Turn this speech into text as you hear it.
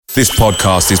This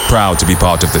podcast is proud to be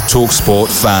part of the TalkSport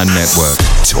Fan Network.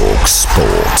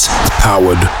 TalkSport.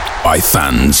 Powered by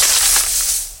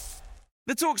fans.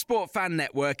 The TalkSport Fan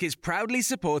Network is proudly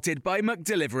supported by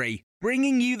McDelivery,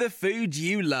 bringing you the food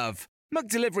you love.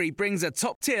 McDelivery brings a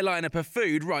top-tier lineup of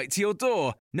food right to your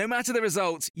door. No matter the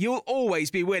result, you'll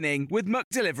always be winning with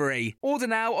McDelivery. Order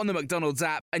now on the McDonald's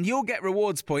app and you'll get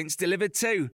rewards points delivered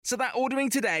too. So that ordering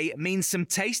today means some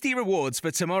tasty rewards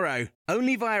for tomorrow.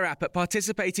 Only via app at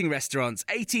participating restaurants.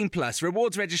 18 plus.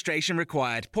 Rewards registration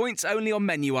required. Points only on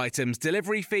menu items.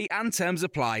 Delivery fee and terms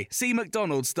apply. See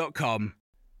mcdonalds.com.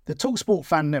 The TalkSport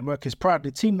Fan Network is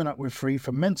proudly teaming up with Free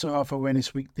for Mental Health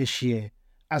Awareness Week this year.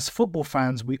 As football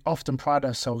fans, we often pride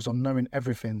ourselves on knowing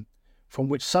everything, from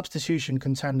which substitution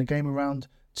can turn the game around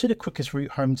to the quickest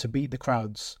route home to beat the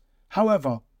crowds.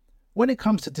 However, when it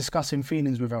comes to discussing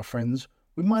feelings with our friends,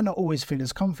 we might not always feel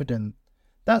as confident.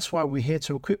 That's why we're here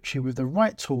to equip you with the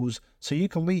right tools so you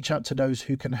can reach out to those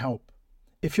who can help.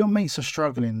 If your mates are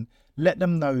struggling, let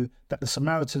them know that the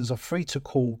Samaritans are free to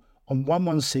call on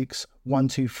 116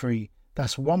 123.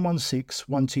 That's 116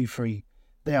 123.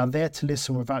 They are there to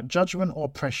listen without judgment or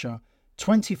pressure,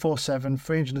 24/7,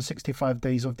 365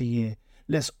 days of the year.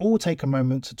 Let's all take a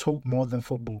moment to talk more than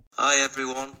football. Hi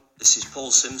everyone, this is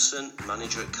Paul Simpson,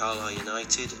 manager at Carlisle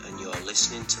United, and you're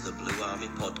listening to the Blue Army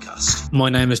podcast. My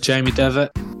name is Jamie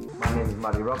Devitt. My name is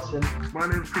Matty Robson. My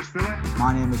name is Chris Miller.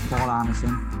 My name is Paul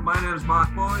Anderson. My name is Mark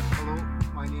Boyd. Hello,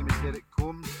 my name is Derek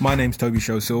Combs. My name's Toby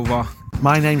Show Silva.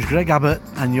 My name's Greg Abbott,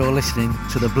 and you're listening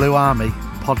to the Blue Army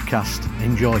podcast.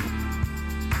 Enjoy.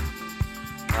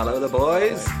 Hello the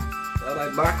boys. Hello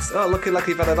Max. Oh, looking like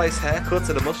you've had a nice haircut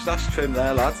and a moustache trim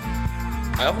there, lads.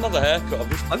 I haven't had a haircut,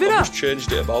 I've just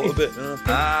changed it about a bit.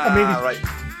 Right.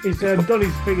 He's done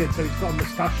his thing until he's got a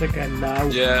moustache again now.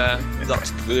 Yeah,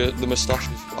 that's the moustache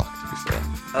is black, to be fair.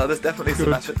 Oh, there's definitely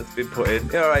some effort that's been put in.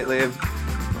 You alright, Liam?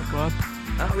 Not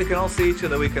bad. We can all see each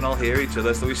other, we can all hear each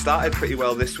other, so we started pretty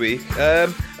well this week.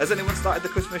 Has anyone started the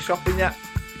Christmas shopping yet?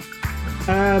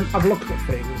 I've looked at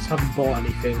things, haven't bought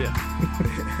anything. Yeah.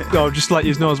 No, just to let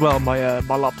you know as well, my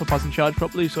laptop hasn't charged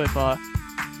properly, so if I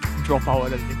drop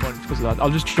out at any point because of that,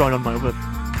 I'll just join on my other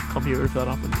computer if that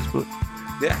happens. But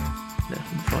yeah,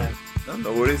 I'm fine.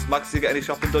 No worries. Max, did you get any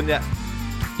shopping done yet?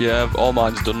 Yeah, all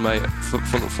mine's done, mate.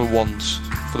 For once,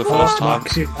 for the first time.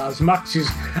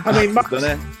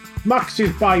 Max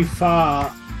is by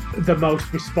far the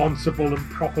most responsible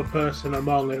and proper person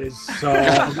among us, so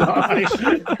and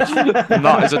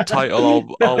that is a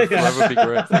title I'll forever be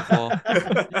grateful for.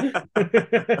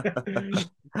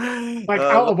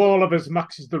 Out of all of us,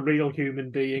 Max is the real human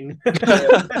being. True.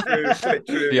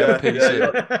 Yeah,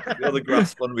 you're the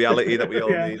grasp on reality that we all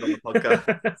need on the podcast.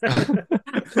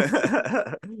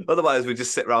 Otherwise, we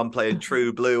just sit around playing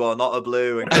True Blue or Not a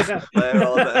Blue and Christmas Player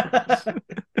all day.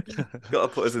 Got to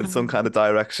put us in some kind of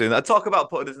direction. I talk about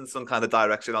putting us in some kind of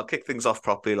direction. I'll kick things off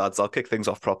properly, lads. Oh,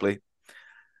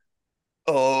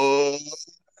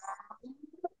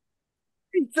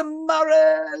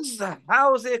 Maras,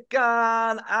 how's it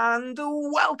going? And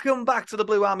welcome back to the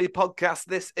Blue Army podcast.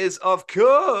 This is, of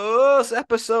course,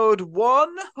 episode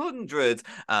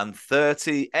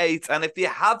 138. And if you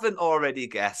haven't already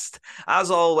guessed, as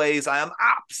always, I am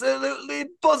absolutely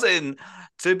buzzing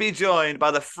to be joined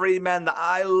by the three men that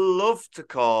I love to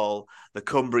call the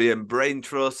Cumbrian Brain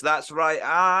Trust. That's right,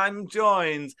 I'm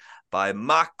joined by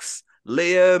Max,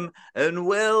 Liam and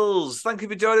Wills. Thank you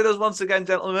for joining us once again,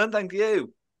 gentlemen. Thank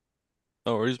you.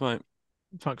 No worries, mate.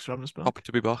 Thanks for having us back. Happy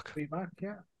to be back.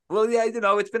 Yeah. Well, yeah,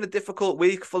 it's been a difficult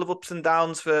week, full of ups and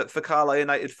downs for Carlisle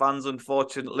United fans,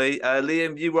 unfortunately.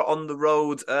 Liam, you were on the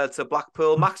road to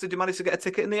Blackpool. Max, did you manage to get a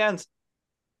ticket in the end?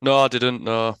 No, I didn't,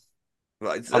 no.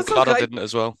 Right, I'm glad I didn't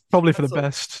as well. Probably for the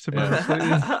best, to be honest.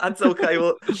 That's okay.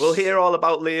 We'll hear all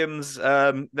about Liam's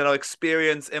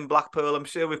experience in Blackpool. I'm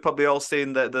sure we've probably all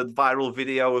seen the viral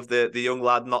video of the young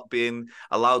lad not being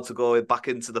allowed to go back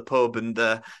into the pub and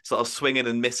sort of swinging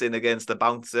and missing against the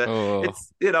bouncer. Oh.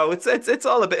 It's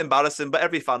all a bit embarrassing, but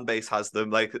every fan base has them.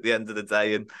 Like at the end of the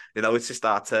day, and it's just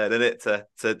our turn, isn't it,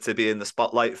 to be in the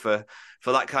spotlight for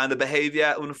that kind of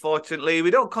behaviour. Unfortunately,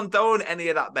 we don't condone any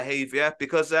of that behaviour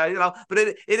because but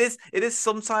it is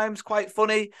sometimes quite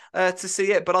funny to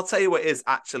see it. But I'll tell you what is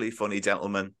actually funny,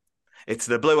 gentlemen. It's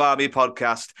the Blue Army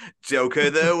podcast joke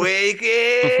of the week.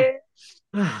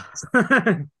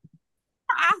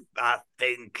 I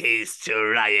think he's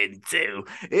trying to.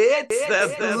 It's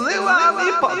the Blue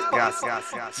Army podcast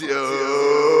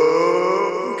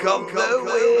joke of the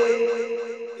week.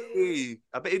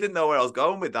 I bet you didn't know where I was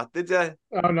going with that, did you?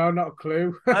 Oh no, not a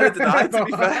clue. Neither did I, to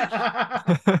be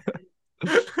fair.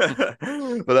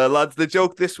 Well, lads, the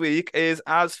joke this week is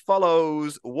as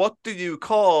follows. What do you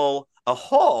call a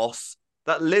horse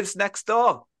that lives next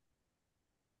door?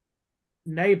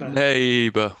 Neighbour.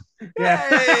 Yeah.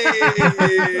 Hey!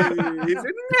 It's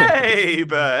a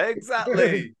neighbour,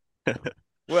 exactly.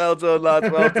 Well done, lads.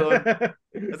 Well done.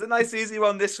 It's a nice, easy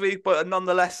one this week, but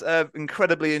nonetheless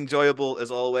incredibly enjoyable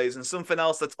as always. And something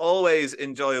else that's always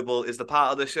enjoyable is the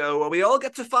part of the show where we all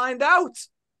get to find out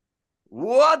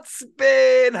what's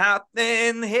been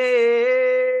happening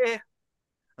here.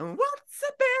 And what's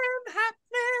been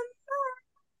happening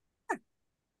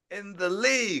in the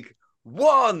League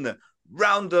One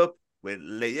roundup with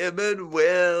Liam and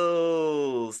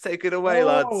Wills. Take it away,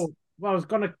 lads. Well, I was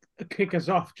going to kick us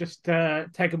off, just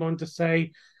take a moment to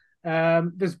say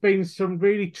there's been some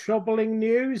really troubling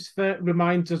news that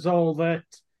reminds us all that,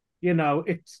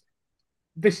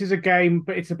 this is a game,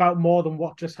 but it's about more than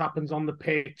what just happens on the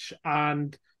pitch.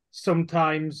 And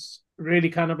sometimes really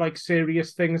kind of like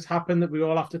serious things happen that we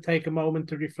all have to take a moment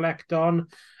to reflect on.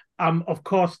 Of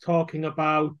course, talking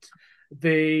about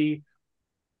the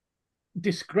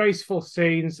disgraceful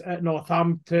scenes at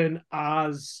Northampton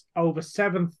as over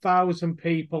 7,000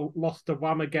 people lost the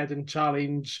Whamageddon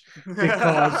challenge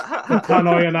because the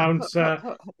Tannoy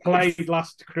announcer played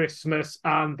last Christmas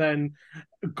and then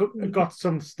got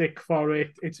some stick for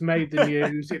it. It's made the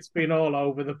news. It's been all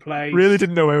over the place. Really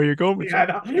didn't know where you were going with that.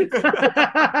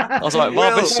 I was like,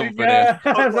 well, there's something here.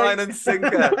 Hook, line and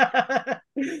sinker.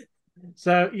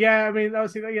 So, yeah, I mean,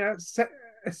 obviously,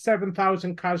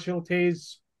 7,000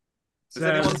 casualties. Is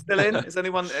anyone still in? Is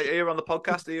anyone here on the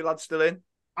podcast? Are you lads still in?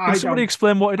 Can somebody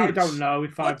explain what it is? I don't know.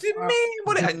 What do you mean?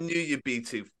 I knew you'd be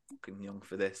too fucking young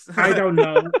for this. I don't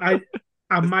know.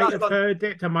 I might have heard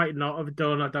it. I might not have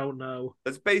done. I don't know.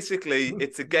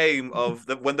 It's a game of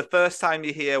when the first time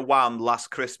you hear Wham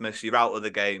last Christmas, you're out of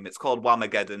the game. It's called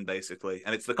Whamageddon, basically.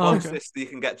 And it's the closest you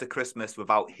can get to Christmas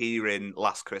without hearing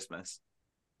last Christmas.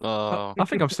 I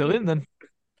think I'm still in then.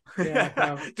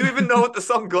 Yeah, do you even know what the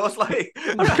song goes like?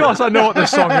 Of course I know what the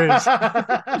song is.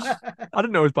 I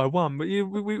didn't know it was by Wham, but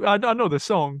I know the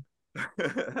song.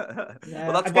 Well,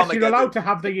 I guess you're allowed to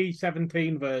have the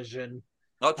E17 version.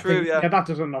 Not true, yeah. Yeah, that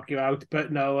doesn't knock you out, but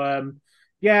no.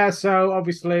 So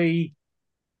obviously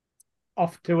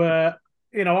off to a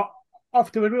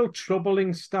real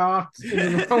troubling start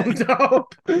in the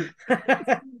roundup.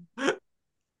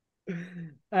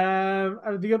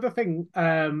 The other thing,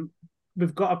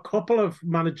 we've got a couple of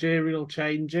managerial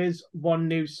changes, one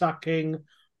new sacking,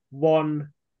 one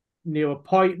new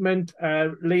appointment.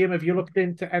 Liam, have you looked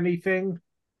into anything?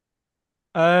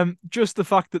 Just the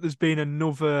fact that there's been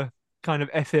another kind of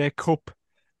FA Cup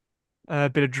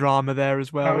bit of drama there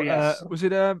as well. Oh, yes. Was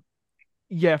it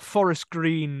Forest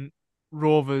Green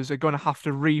Rovers are going to have to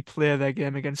replay their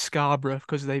game against Scarborough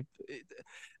because they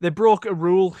broke a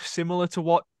rule similar to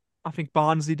what I think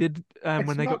Barnsley did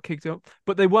when they got kicked out,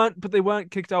 but they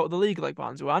weren't kicked out of the league like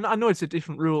Barnsley were. I know it's a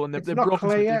different rule, and they're broken.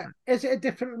 Clear. Is it a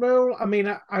different rule? I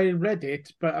mean, I read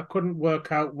it, but I couldn't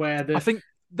work out where I think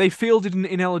they fielded an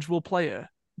ineligible player,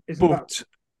 they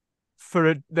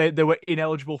were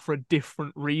ineligible for a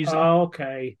different reason. Oh,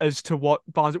 okay. As to what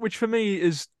Barnsley, which for me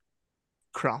is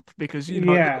crap because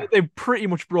they've pretty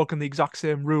much broken the exact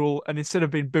same rule, and instead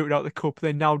of being booted out of the cup,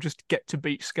 they now just get to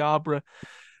beat Scarborough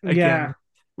again. Yeah.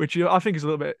 Which I think is a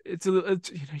little bit. I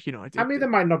mean, they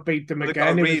might not beat them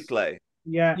again. Replay.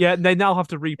 Yeah. They now have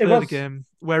to replay the game.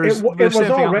 Whereas it was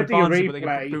already a replay. But they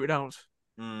get booted out.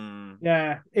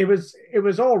 Yeah, it was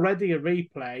already a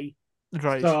replay.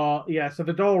 Right. So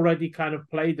they'd already kind of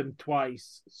played them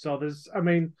twice. So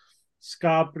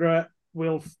Scarborough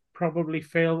will probably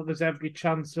feel that there's every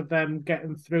chance of them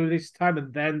getting through this time,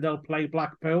 and then they'll play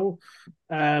Blackpool.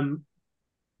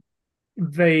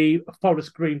 The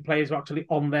Forest Green players were actually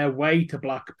on their way to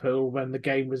Blackpool when the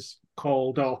game was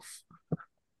called off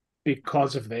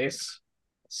because of this.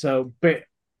 So, bit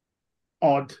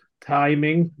odd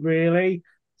timing, really.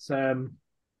 So,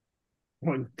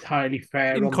 not entirely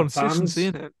fair. Inconsistency,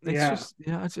 isn't it? It's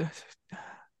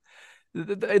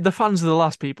the fans are the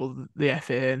last people the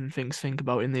FA and things think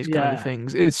about in these kind of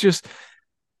things. It's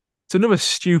another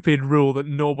stupid rule that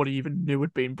nobody even knew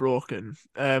had been broken,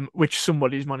 which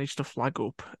somebody's managed to flag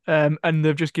up. And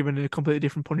they've just given a completely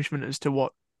different punishment as to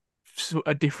what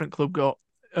a different club got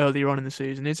earlier on in the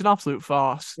season. It's an absolute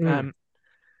farce. And,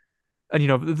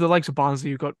 the likes of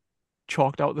Barnsley who got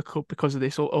chalked out of the cup because of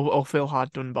this or feel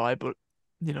hard done by, but,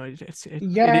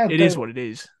 it is what it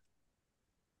is.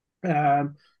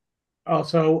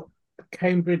 Also,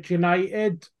 Cambridge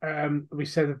United, we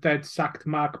said that they'd sacked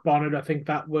Mark Bonner. I think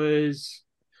that was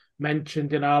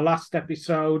mentioned in our last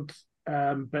episode.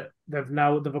 but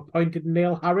they've appointed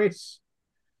Neil Harris,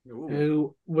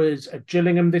 who was at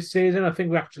Gillingham this season. I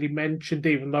think we actually mentioned,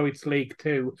 even though it's League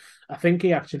Two, I think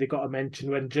he actually got a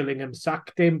mention when Gillingham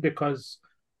sacked him because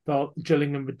thought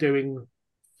Gillingham were doing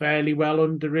fairly well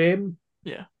under him.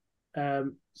 Yeah.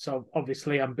 So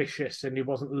obviously ambitious, and he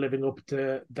wasn't living up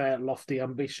to their lofty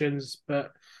ambitions.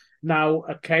 But now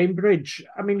at Cambridge,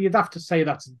 I mean, you'd have to say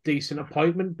that's a decent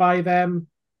appointment by them.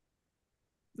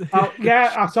 Oh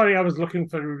yeah, sorry, I was looking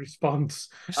for a response.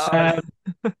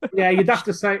 Yeah, you'd have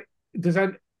to say, does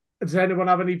anyone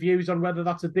have any views on whether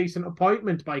that's a decent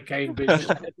appointment by Cambridge?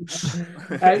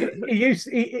 He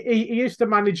used to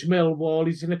manage Millwall.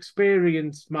 He's an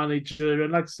experienced manager,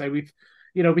 and like I say, we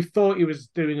thought he was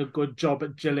doing a good job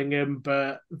at Gillingham,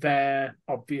 but they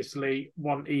obviously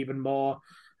want even more.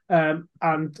 And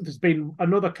there's been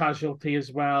another casualty as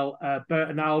well,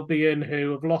 Burton Albion,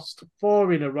 who have lost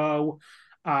 4 in a row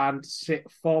and sit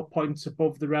 4 points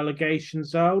above the relegation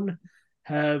zone,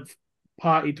 have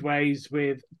parted ways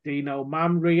with Dino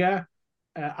Mamria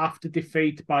after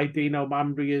defeat by Dino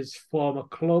Mamria's former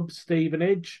club,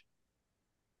 Stevenage.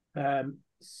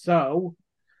 So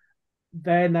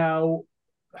they now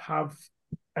have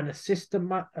an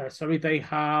assistant. They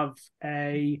have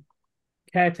a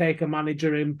caretaker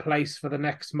manager in place for the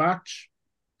next match.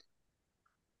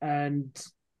 And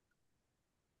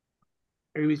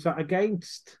who is that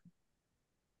against?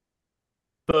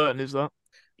 Burton, is that?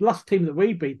 Last team that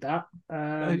we beat that.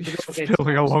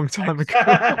 Feeling a long time ago.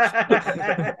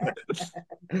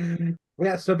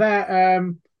 Yeah, so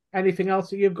there. Anything else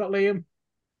that you've got, Liam?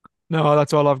 No,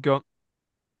 that's all I've got.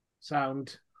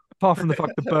 Sound. Apart from the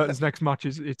fact that Burton's next match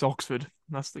it's Oxford.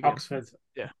 That's the game. Oxford.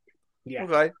 Yeah.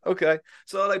 Yeah. Okay.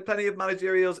 So plenty of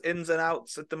managerials ins and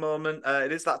outs at the moment.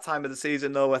 It is that time of the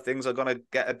season though where things are going to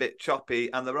get a bit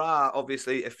choppy, and there are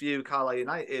obviously a few Carlisle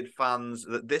United fans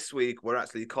that this week we're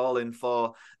actually calling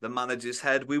for the manager's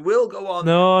head. We will go on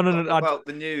about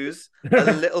the news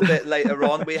a little bit later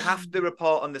on. We have to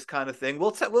report on this kind of thing. We'll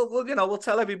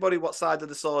tell everybody what side of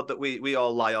the sword that we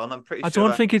all lie on. I'm pretty sure. I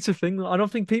don't think it's a thing. I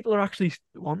don't think people are actually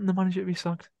wanting the manager to be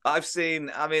sacked. I've seen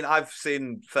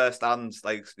firsthand,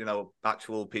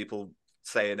 actual people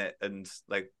saying it and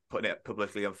putting it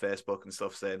publicly on Facebook and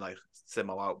stuff, saying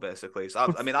Simo out basically.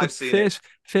 So I've seen it.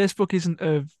 Facebook isn't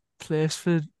a place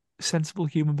for sensible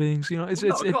human beings. Of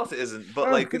course it isn't.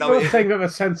 But saying that they're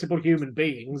sensible human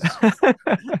beings.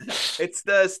 It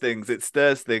stirs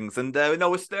things. And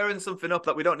we're stirring something up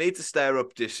that we don't need to stir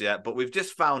up just yet. But we've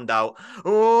just found out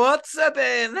what's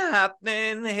been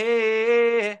happening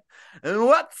here.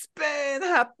 What's been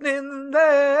happening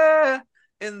there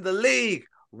in the League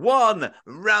One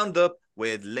roundup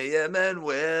with Liam and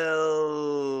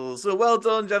Will. So well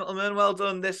done, gentlemen. Well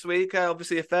done this week.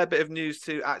 Obviously, a fair bit of news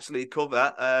to actually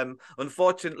cover.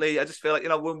 Unfortunately, I just feel like,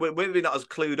 we're maybe not as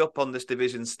clued up on this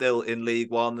division still in League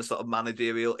One, the sort of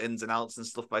managerial ins and outs and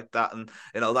stuff like that. And,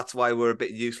 that's why we're a bit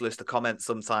useless to comment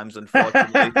sometimes,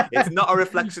 unfortunately. It's not a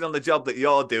reflection on the job that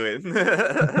you're doing.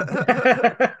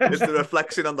 It's a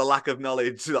reflection on the lack of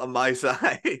knowledge on my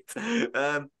side.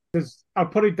 Because I'll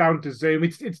put it down to Zoom.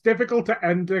 It's difficult to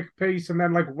end a piece and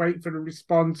then wait for a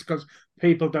response because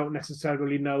people don't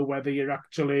necessarily know whether you're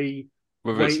actually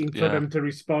waiting for them to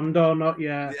respond or not.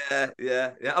 Yeah.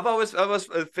 I've always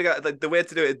figured out the way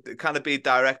to do it kind of be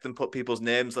direct and put people's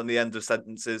names on the end of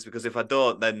sentences, because if I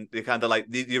don't, then you kind of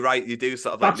you're right, you do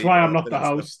sort of that's why I'm not the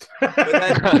host. But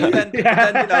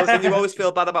then you always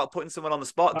feel bad about putting someone on the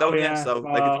spot, don't you? So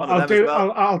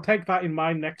I'll take that in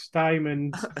mind next time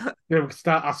and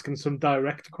start asking some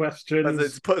direct questions.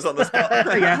 As it puts us on the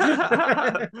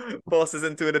spot. Forces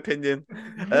into an opinion.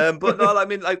 But no,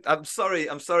 I'm sorry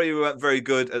we weren't very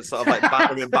good at sort of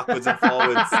battering backwards and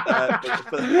forwards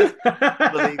for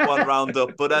the League One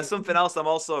roundup. But something else I'm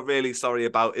also really sorry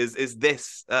about is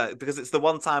this, because it's the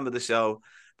one time of the show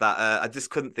that I just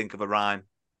couldn't think of a rhyme.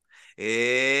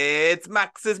 It's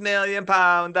Max's £1 million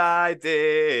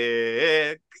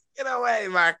idea. Get away,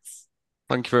 Max.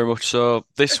 Thank you very much. So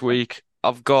this week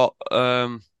I've got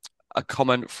a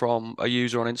comment from a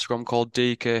user on Instagram called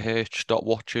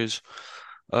dkh.watches.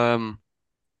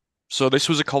 So this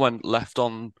was a comment left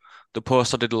on the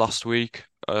post I did last week.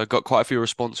 Got quite a few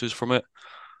responses from it.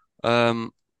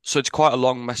 So it's quite a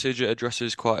long message. It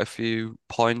addresses quite a few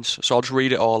points. So I'll just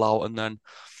read it all out and then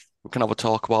we can have a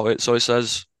talk about it. So it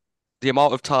says, the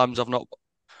amount of times I've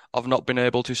not been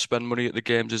able to spend money at the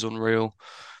games is unreal.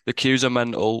 The queues are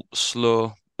mental,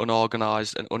 slow,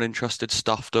 unorganised, and uninterested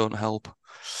staff don't help.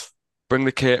 Bring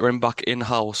the catering back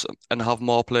in-house and have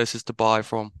more places to buy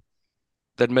from.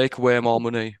 They'd make way more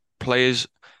money. Players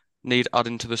need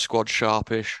adding to the squad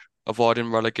sharpish.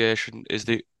 Avoiding relegation is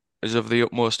the is of the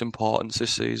utmost importance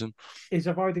this season. Is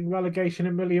avoiding relegation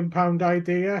a £1 million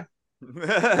idea?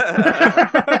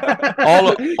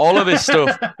 all of this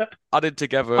stuff added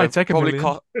together Might take probably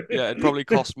 $1 million. it'd probably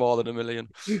cost more than $1 million.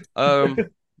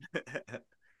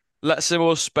 Let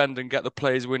Simo spend and get the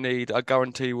players we need. I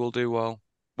guarantee we'll do well.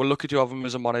 We're lucky to have him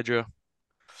as a manager.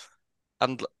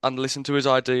 And listen to his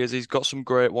ideas. He's got some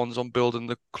great ones on building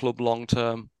the club long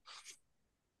term.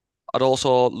 I'd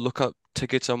also look at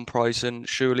tickets and pricing.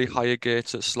 Surely higher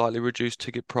gates at slightly reduced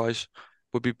ticket price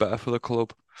would be better for the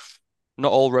club.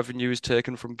 Not all revenue is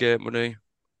taken from gate money.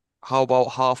 How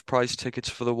about half price tickets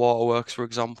for the waterworks, for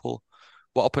example?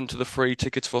 What happened to the free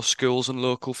tickets for schools and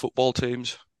local football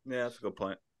teams? Yeah, that's a good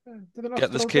point.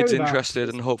 Get those kids interested,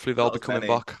 and hopefully they'll be coming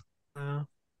back. No.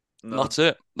 That's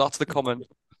it. That's the comment.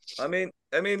 I mean,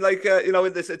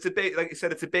 it's a big, like you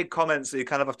said, it's a big comment, so you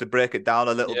kind of have to break it down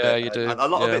a little bit. Yeah, you do. And a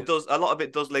lot of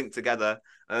it does link together.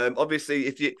 Obviously,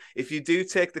 if you do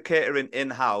take the catering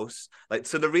in-house, like,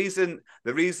 so the reason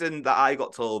that I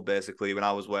got told basically when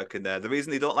I was working there, the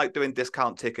reason they don't like doing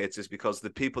discount tickets is because the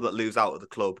people that lose out of the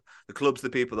club's the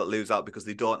people that lose out because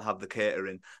they don't have the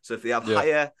catering. So if they have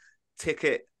higher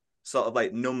ticket sort of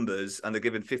like numbers and they're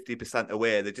giving 50%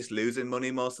 away, they're just losing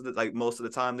money most of the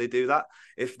time they do that.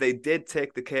 If they did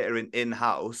take the catering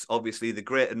in-house, obviously the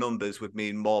greater numbers would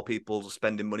mean more people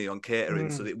spending money on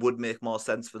catering, so it would make more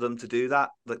sense for them to do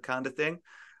that kind of thing.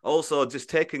 Also,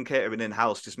 just taking catering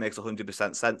in-house just makes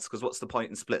 100% sense, because what's the point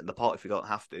in splitting the pot if you don't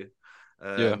have to?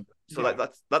 Like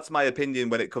that's my opinion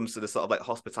when it comes to the sort of like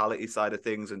hospitality side of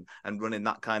things and running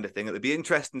that kind of thing. It'd be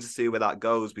interesting to see where that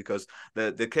goes, because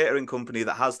the catering company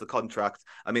that has the contract,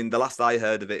 I mean, the last I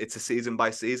heard of it, it's a season by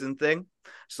season thing.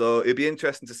 So it'd be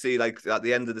interesting to see, like, at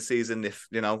the end of the season, if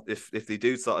they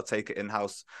do sort of take it in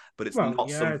house, but it's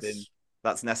something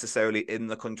that's necessarily in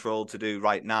the control to do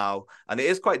right now. And it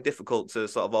is quite difficult to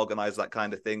sort of organize that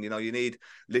kind of thing. You need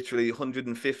literally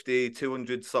 150,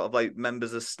 200 sort of like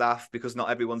members of staff, because not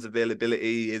everyone's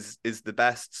availability is the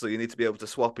best. So you need to be able to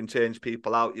swap and change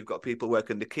people out. You've got people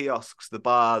working the kiosks, the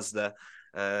bars, the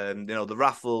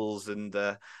raffles, and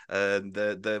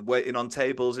the waiting on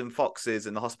tables in Foxes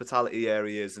and the hospitality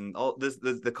areas, and all there's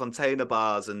the container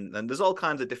bars, and there's all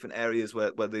kinds of different areas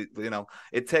where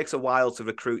it takes a while to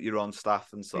recruit your own staff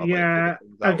and sort of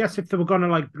I guess if they were going to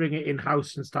like bring it in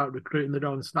house and start recruiting their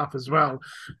own staff as well,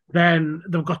 then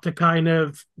they've got to kind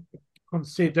of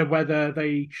consider whether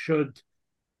they should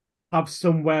have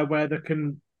somewhere where they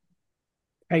can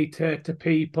cater to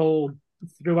people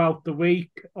throughout the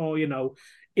week, or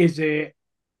is it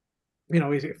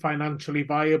financially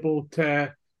viable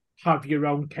to have your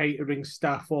own catering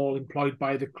staff all employed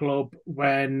by the club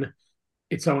when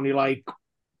it's only like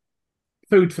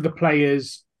food for the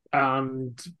players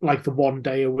and like the one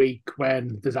day a week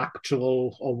when there's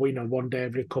actual, or one day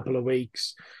every couple of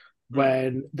weeks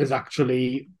when there's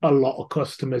actually a lot of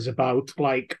customers about,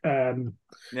 like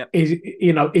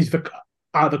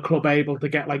are the club able to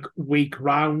get like week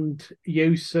round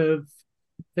use of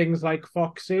things like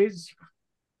Foxes?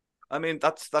 I mean,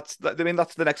 that's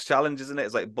the next challenge, isn't it?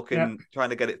 It's like booking, trying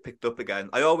to get it picked up again.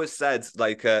 I always said,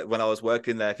 like, when I was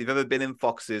working there, if you've ever been in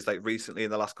Foxes, like recently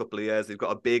in the last couple of years, they've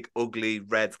got a big, ugly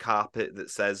red carpet that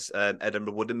says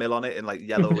Edinburgh Wooden Mill on it in like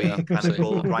yellowy kind of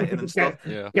gold writing and stuff.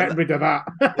 Get rid of that.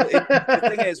 The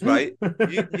thing is, right?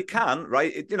 You can,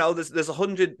 right? There's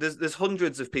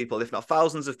hundreds of people, if not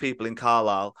thousands of people in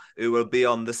Carlisle who will be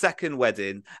on the second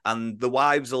wedding, and the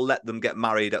wives will let them get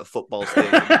married at a football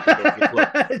stadium.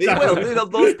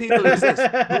 Those people exist.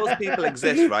 Those people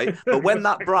exist, right? But when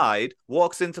that bride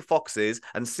walks into Foxes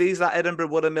and sees that Edinburgh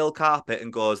Wooden Mill carpet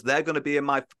and goes, "They're going to be in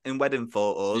wedding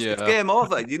photos," it's game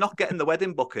over. You're not getting the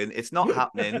wedding booking. It's not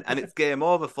happening, and it's game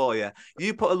over for you.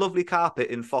 You put a lovely carpet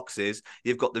in Foxes.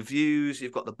 You've got the views.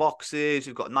 You've got the boxes.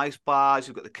 You've got nice bars.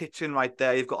 You've got the kitchen right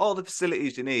there. You've got all the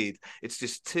facilities you need. It's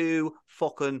just too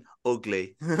fucking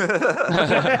ugly.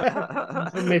 I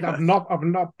mean, I've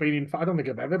not been in. I don't think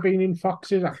I've ever been in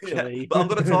Foxes, actually. Yeah, but I'm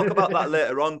going to talk about that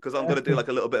later on, because I'm going to do like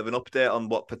a little bit of an update on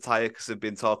what Pataiks have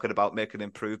been talking about making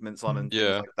improvements on and things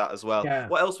like that as well. Yeah.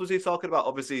 What else was he talking about?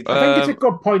 Obviously, I think it's a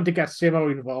good point to get Simo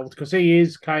involved, because he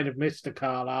is kind of Mr.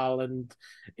 Carlisle, and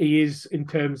he is, in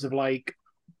terms of like,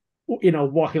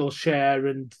 what he'll share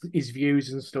and his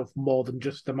views and stuff, more than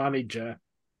just the manager.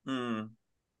 So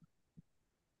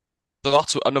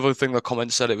that's another thing the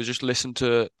comment said. It was just listen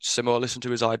to Simo, listen to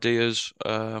his ideas.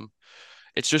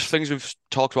 It's just things we've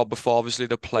talked about before. Obviously,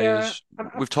 the players,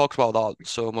 we've talked about that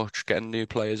so much, getting new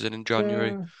players in January.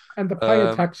 Yeah. And the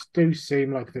player tax do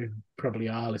seem like they probably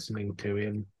are listening to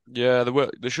him. Yeah,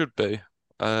 they should be.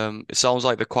 It sounds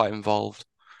like they're quite involved.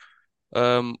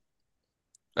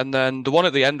 And then the one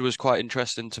at the end was quite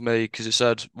interesting to me because it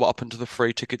said what happened to the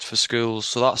free tickets for schools.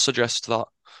 So that suggests that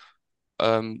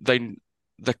they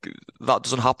that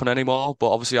doesn't happen anymore.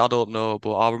 But obviously I don't know.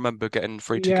 But I remember getting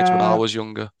free tickets when I Yeah, was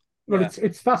younger. well,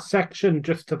 it's that section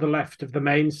just to the left of the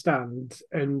main stand,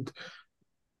 and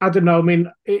I don't know. I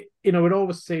mean, it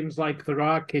always seems like there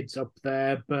are kids up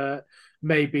there, but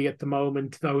maybe at the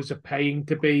moment those are paying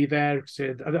to be there.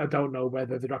 So I don't know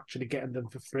whether they're actually getting them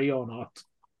for free or not.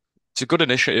 It's a good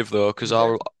initiative though because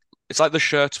it's like the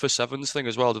shirts for sevens thing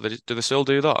as well. Do they still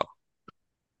do that?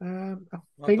 I I don't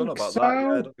know think about that. Yeah,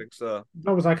 I so. don't think so.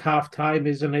 That was like half time,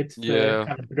 isn't it? To Yeah.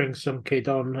 kind of bring some kid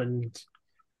on, and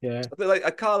yeah. I feel like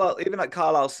at Carlisle, even at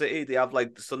Carlisle City, they have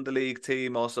like the Sunday League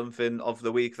team or something of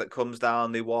the week that comes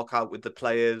down. They walk out with the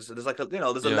players. There's like there's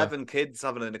Yeah. 11 kids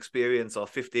having an experience or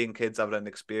 15 kids having an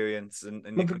experience, and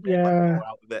you But, can get like yeah, more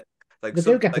out of it. Like they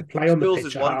do get to like play on the schools pitch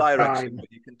is at one half direction, time.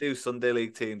 but you can do Sunday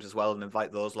League teams as well and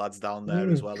invite those lads down there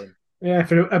as well. And Yeah,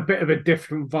 for a bit of a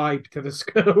different vibe to the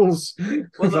schools.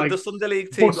 well, Like the Sunday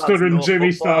League team lads Buster and know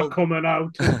Jimmy football. start coming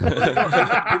out.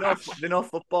 They know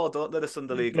football, don't they? The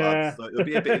Sunday League lads. Yeah. So it'll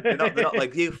be a bit. They're not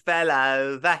like you fell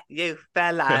over, you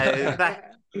fell over.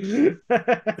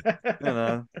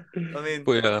 I mean,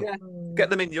 But yeah. get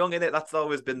them in young, innit? That's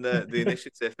always been the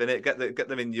initiative, innit? Get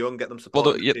them in young, get them Well,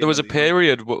 supporting the there team was when a they're young.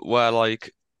 period where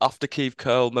like after Keith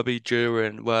Curl, maybe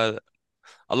during, where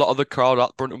a lot of the crowd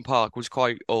at Brunton Park was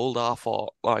quite old. I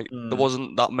thought like there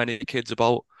wasn't that many kids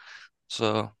about.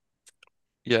 So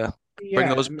yeah,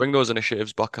 Yeah, bring those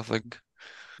initiatives back, I think.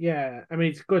 yeah. I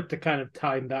mean, it's good to kind of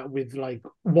time that with like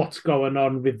what's going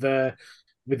on with the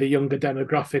younger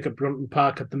demographic at Brunton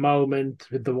Park at the moment,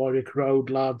 with the Warwick Road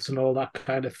lads and all that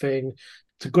kind of thing.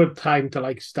 It's a good time to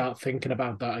like start thinking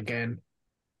about that again.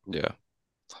 Yeah.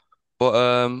 But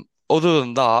other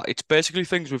than that, it's basically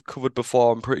things we've covered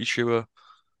before, I'm pretty sure.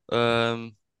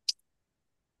 Um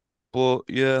but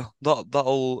yeah,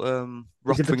 that'll Is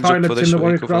wrap it the things up for toilets in this the week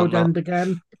Warwick other than Road that. end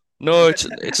again? No, it's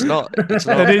not. It's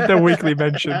They not. need their weekly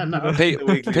mention. No. The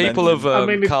weekly People have mention. I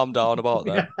mean, calmed down about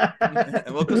them.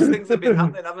 And well, because things have been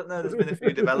happening, haven't there? There's been a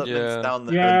few developments Yeah. down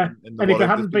there Yeah, in the and if it Warwick. There's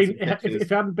hadn't been been some if pictures. it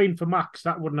hadn't been for Max,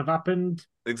 that wouldn't have happened.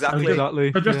 Exactly.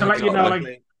 But just to let you know, like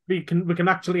Exactly. we can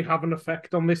actually have an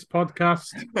effect on this podcast.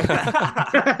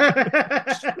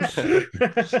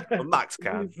 Well, Max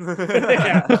can.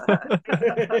 Yeah.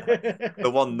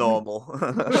 The one normal.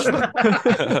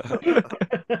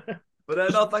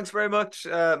 But no, thanks very much,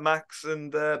 Max.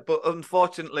 And but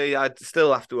unfortunately, I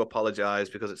still have to apologise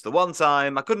because it's the one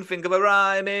time I couldn't think of a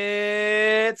rhyme.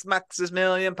 It's Max's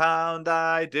 £1,000,000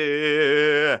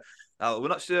 idea. Now, we're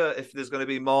not sure if there's going to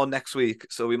be more next week,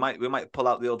 so we might pull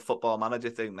out the old Football Manager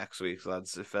thing next week,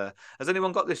 lads. If has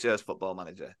anyone got this year's Football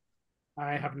Manager?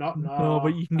 I have not. No,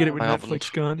 but you can get it with I Netflix,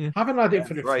 haven't. can't you? Haven't had it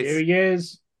for a Right. few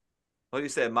years. What do you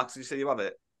say, Max? Did you say you have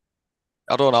it?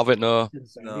 I don't have it, no.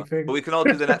 No. But we can all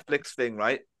do the Netflix thing,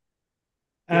 right?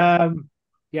 Yeah.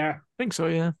 I think so,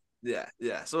 yeah.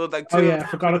 Yeah. So like,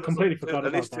 I completely forgot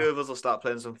at least about two of us will start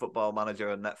playing some Football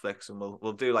Manager on Netflix, and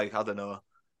we'll do like I don't know,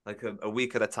 like a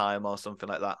week at a time or something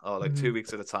like that, or like 2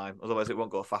 weeks at a time. Otherwise, it won't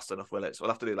go fast enough, will it? So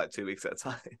we'll have to do like 2 weeks at a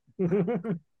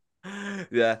time.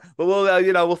 Yeah, but we'll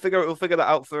we'll figure that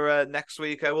out for next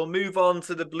week. We'll move on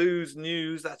to the Blues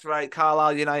news. That's right,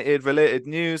 Carlisle United related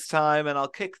news time, and I'll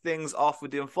kick things off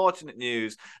with the unfortunate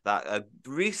news that a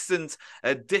recent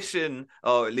addition,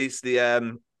 or at least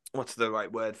the what's the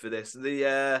right word for this?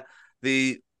 The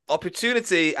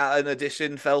opportunity at an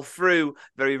addition fell through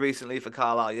very recently for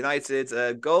Carlisle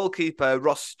United. Goalkeeper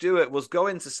Ross Stewart was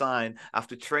going to sign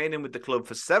after training with the club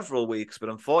for several weeks, but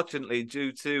unfortunately,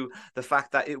 due to the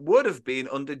fact that it would have been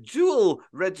under dual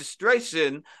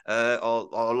registration or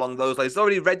along those lines, it's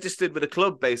already registered with the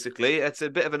club, basically. It's a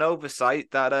bit of an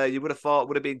oversight that you would have thought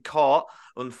would have been caught.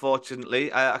 Unfortunately,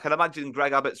 I can imagine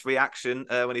Greg Abbott's reaction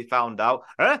when he found out.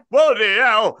 What the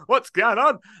hell? What's going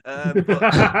on?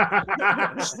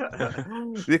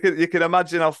 You can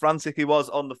imagine how frantic he was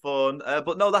on the phone.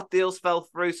 But no, that deal's fell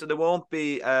through, so there won't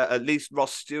be at least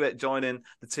Ross Stewart joining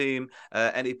the team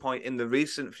any point in the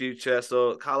recent future.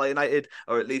 So Carlisle United,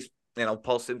 or at least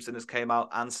Paul Simpson has came out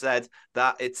and said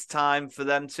that it's time for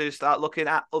them to start looking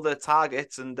at other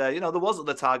targets. And, there was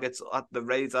other targets at the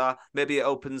radar. Maybe it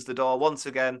opens the door once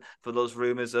again for those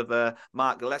rumours of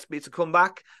Mark Gillespie to come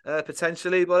back,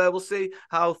 potentially. But we'll see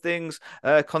how things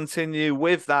continue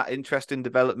with that interesting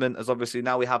development, as obviously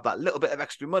now we have that little bit of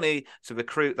extra money to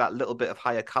recruit that little bit of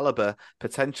higher calibre,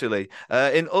 potentially.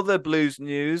 In other Blues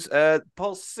news,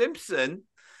 Paul Simpson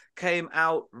came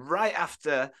out right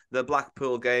after the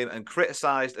Blackpool game and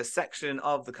criticised a section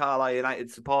of the Carlisle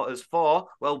United supporters for,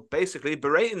 well, basically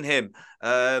berating him.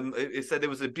 He said it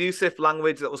was abusive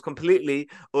language that was completely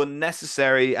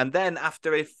unnecessary. And then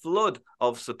after a flood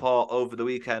of support over the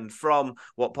weekend from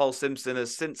what Paul Simpson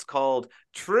has since called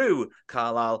true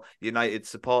Carlisle United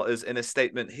supporters, in a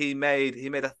statement he made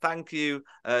a thank you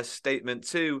statement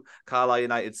to Carlisle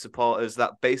United supporters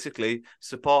that basically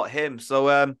support him.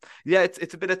 So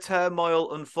it's a bit of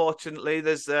turmoil. Unfortunately,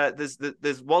 there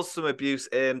was some abuse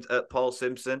aimed at Paul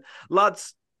Simpson,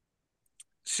 lads.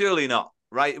 Surely not,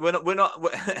 right? We're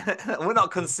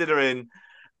not considering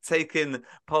taking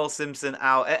Paul Simpson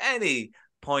out at any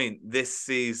point this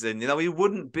season. You know, he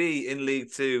wouldn't be in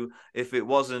League Two if it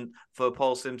wasn't for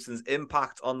Paul Simpson's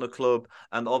impact on the club.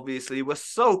 And obviously, we're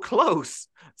so close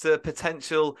to a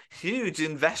potential huge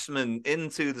investment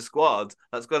into the squad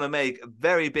that's going to make a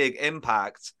very big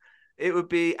impact. It would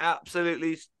be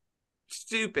absolutely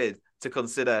stupid to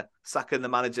consider sacking the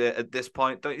manager at this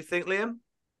point, don't you think, Liam?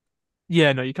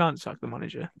 Yeah, no, you can't sack the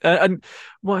manager. And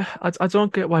why I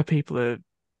don't get why people are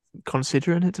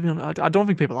considering it, to be honest. I don't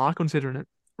think people are considering it,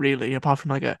 really, apart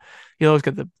from you always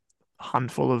get the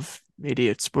handful of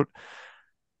idiots, but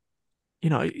you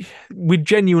know, we'd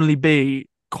genuinely be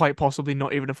quite possibly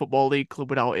not even a football league club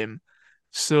without him.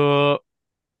 So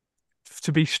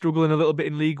to be struggling a little bit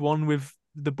in League One with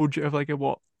the budget of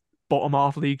bottom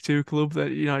half League Two club,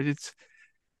 that it's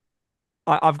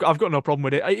I've got no problem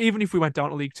with it. Even if we went down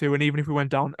to League Two, and even if we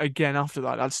went down again after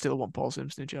that, I'd still want Paul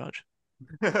Simpson in charge.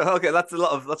 Okay, that's a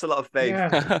lot of faith.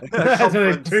 Yeah.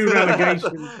 So two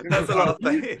relegations. That's a lot of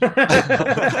faith.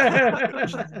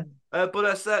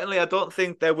 But certainly, I don't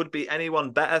think there would be anyone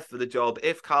better for the job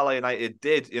if Carlisle United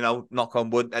did, knock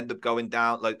on wood, end up going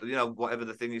down. Whatever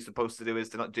the thing you're supposed to do is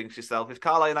to not jinx yourself. If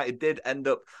Carlisle United did end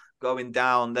up going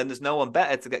down, then there's no one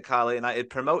better to get Carlisle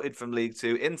United promoted from League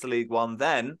Two into League One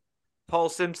than Paul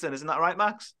Simpson. Isn't that right,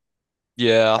 Max?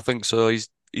 Yeah, I think so. He's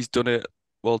done it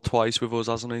twice with us,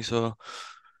 hasn't he? So,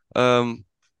 and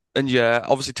yeah,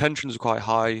 obviously tensions are quite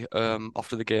high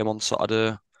after the game on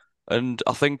Saturday, and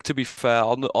I think, to be fair,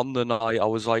 on the night I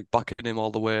was backing him all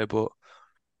the way, but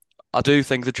I do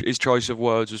think that his choice of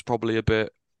words was probably a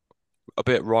bit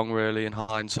wrong, really, in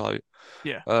hindsight.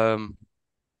 Yeah.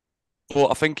 But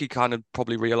I think he kind of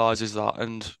probably realizes that,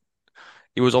 and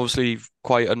he was obviously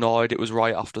quite annoyed. It was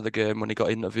right after the game when he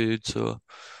got interviewed, so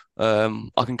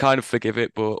I can kind of forgive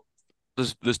it, but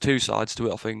there's two sides to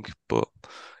it, I think. But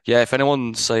yeah, if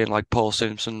anyone's saying Paul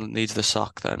Simpson needs the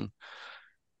sack, then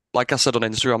like I said on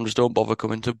Instagram, just don't bother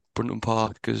coming to Brunton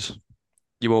Park because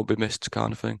you won't be missed,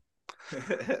 kind of thing.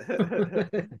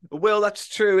 Well, that's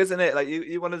true, isn't it?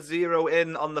 You want to zero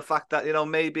in on the fact that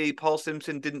maybe Paul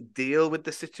Simpson didn't deal with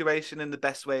the situation in the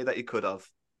best way that he could have.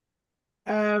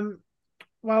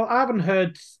 Well, I haven't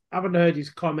heard his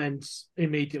comments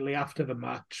immediately after the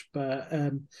match, but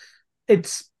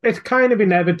it's kind of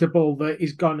inevitable that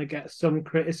he's going to get some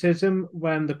criticism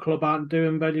when the club aren't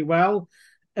doing very well,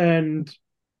 and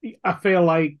I feel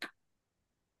like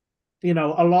a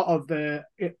lot of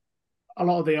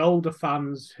the older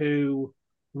fans who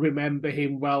remember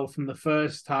him well from the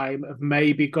first time have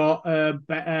maybe got a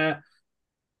better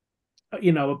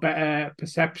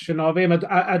perception of him.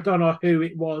 I don't know who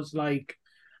it was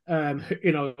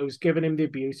who was giving him the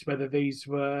abuse, whether these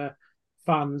were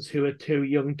fans who are too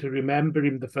young to remember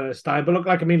him the first time. But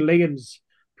Liam's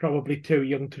probably too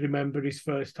young to remember his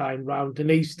first time round,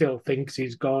 and he still thinks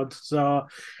he's God. So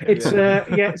it's so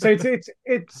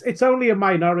it's only a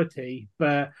minority,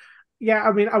 but yeah,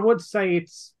 I mean, I would say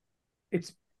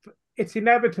it's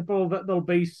inevitable that there'll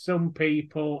be some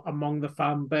people among the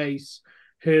fan base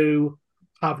who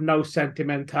have no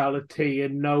sentimentality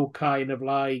and no kind of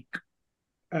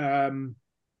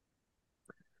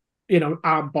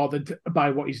aren't bothered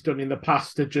by what he's done in the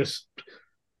past.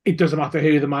 It doesn't matter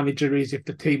who the manager is. If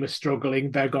the team is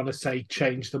struggling, they're going to say,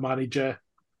 change the manager.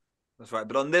 That's right.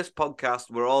 But on this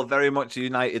podcast, we're all very much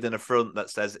united in a front that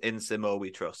says, in Simo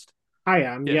we trust. I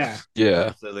am, Yeah.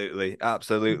 Absolutely.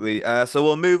 So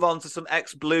we'll move on to some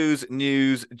ex-Blues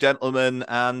news, gentlemen.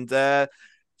 And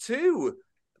two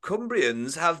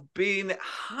Cumbrians have been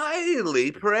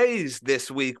highly praised this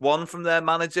week, one from their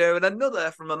manager and another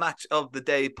from a match of the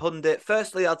day pundit.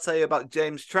 Firstly, I'll tell you about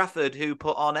James Trafford, who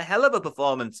put on a hell of a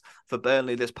performance for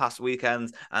Burnley this past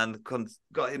weekend and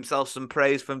got himself some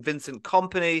praise from Vincent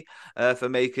Kompany for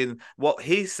making what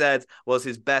he said was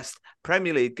his best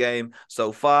Premier League game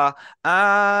so far.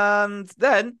 And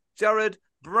then Jared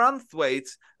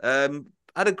Branthwaite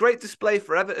had a great display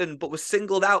for Everton, but was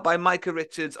singled out by Micah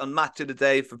Richards on Match of the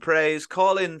Day for praise,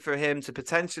 calling for him to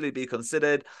potentially be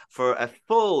considered for a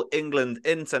full England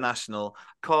international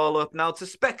call-up. Now, to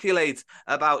speculate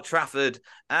about Trafford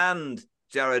and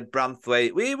Jared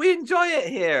Branthwaite, we enjoy it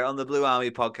here on the Blue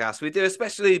Army podcast. We do,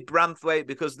 especially Branthwaite,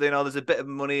 because there's a bit of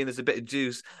money and there's a bit of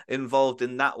juice involved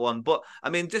in that one. But I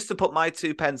mean, just to put my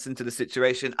 2 pence into the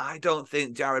situation, I don't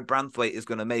think Jared Branthwaite is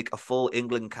going to make a full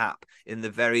England cap in the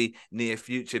very near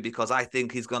future, because I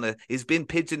think he's been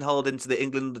pigeonholed into the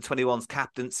England under-21s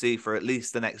captaincy for at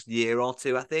least the next year or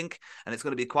two, I think, and it's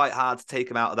going to be quite hard to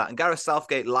take him out of that. And Gareth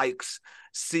Southgate likes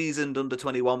seasoned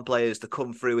under-21 players to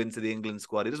come through into the England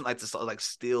squad. He doesn't like to sort of like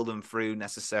steal them through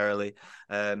necessarily.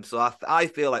 So I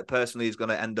feel like personally he's going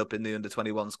to end up in the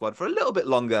under-21 squad for a little bit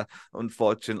longer,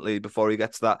 unfortunately, before he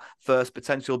gets that first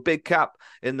potential big cap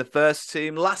in the first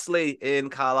team. Lastly, in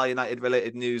Carlisle United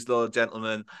related news, though,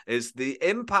 gentlemen, is the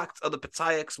impact of the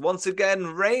Patayaks once again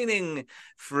reigning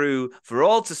through for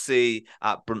all to see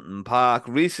at Brunton Park.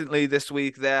 Recently this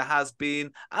week, there has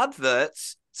been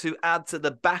adverts to add to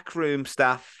the backroom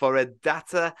staff for a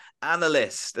data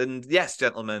analyst. And yes,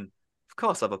 gentlemen, of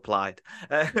course I've applied.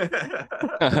 No,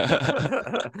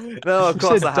 of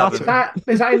course I haven't.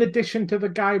 Is that in addition to the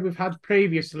guy we've had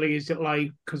previously? Is it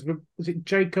like, was it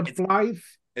Jacob Blythe?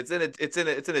 It's an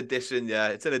addition, yeah.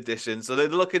 It's an addition. So they're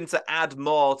looking to add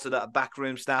more to that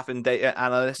backroom staff and data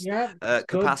analyst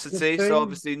capacity. Good so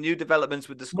obviously new developments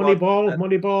with the squad.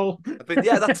 Moneyball. But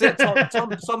yeah, that's it.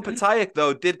 Tom Patayak,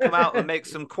 though, did come out and make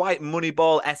some quite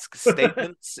Moneyball-esque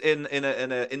statements in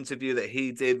an interview that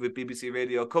he did with BBC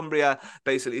Radio Cumbria,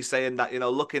 basically saying that,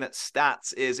 looking at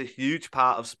stats is a huge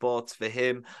part of sports for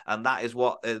him, and that is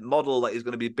what a model that he's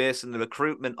going to be basing the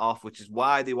recruitment off, which is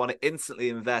why they want to instantly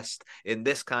invest in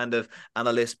this kind of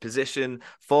analyst position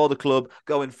for the club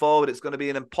going forward. It's going to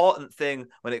be an important thing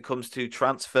when it comes to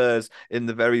transfers in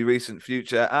the very recent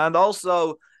future. And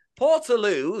also,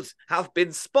 Portaloos have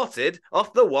been spotted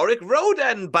off the Warwick Road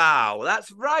End bow.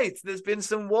 That's right. There's been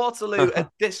some Waterloo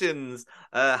additions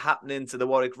happening to the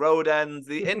Warwick Road End.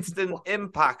 The instant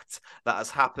impact that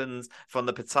has happened from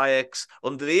the Patayaks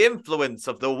under the influence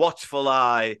of the watchful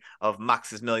eye of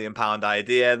Max's £1 million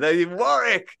idea. The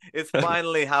Warwick is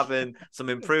finally having some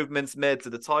improvements made to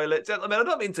the toilet. Gentlemen, I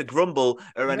don't mean to grumble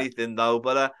or anything, though,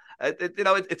 but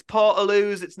it's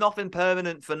Portaloos. It's nothing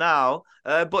permanent for now,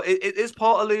 but it is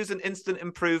Portaloos an instant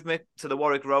improvement to the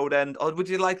Warwick Road End, or would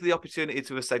you like the opportunity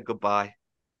to have said goodbye?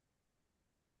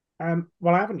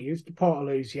 Well, I haven't used the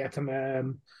Portaloos yet.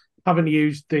 Haven't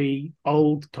used the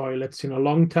old toilets in a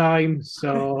long time,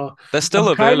 so they're still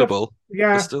available.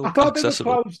 I still thought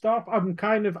accessible. They were closed off. I'm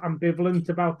kind of ambivalent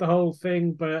about the whole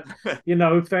thing, but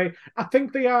I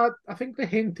think they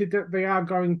hinted that they are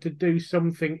going to do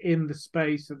something in the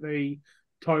space that the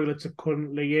toilets are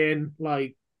currently in,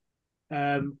 like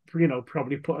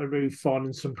probably put a roof on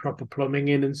and some proper plumbing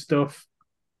in and stuff.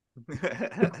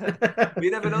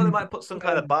 You never know, they might put some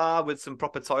kind of bar with some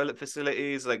proper toilet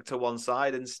facilities like to one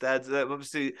side instead.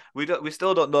 Obviously we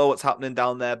still don't know what's happening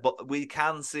down there, but we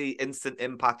can see instant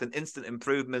impact and instant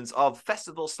improvements of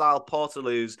festival style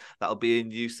Portaloos that'll be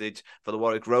in usage for the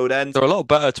Warwick Road End. They're a lot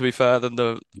better, to be fair, than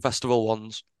the festival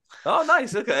ones. Oh,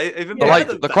 nice. Okay, even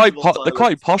they're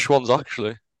quite posh ones,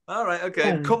 actually. All right,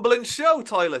 okay. Cumberland Show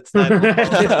toilets then.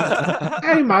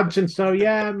 I imagine so.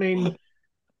 Yeah, I mean,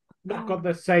 not got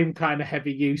the same kind of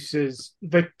heavy use as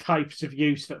the types of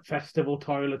use that festival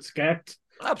toilets get.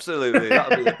 Absolutely.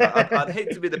 I'd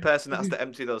hate to be the person that has to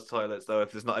empty those toilets, though,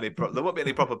 if there's not any there won't be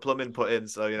any proper plumbing put in.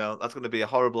 So, that's going to be a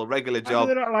horrible regular job.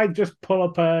 They don't just pull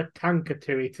up a tanker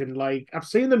to it and I've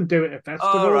seen them do it at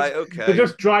festivals. All right, okay. They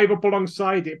just drive up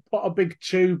alongside it, put a big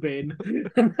tube in.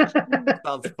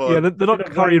 Sounds fun. Yeah, they're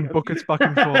not carrying buckets back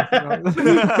and forth.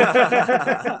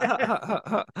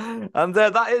 And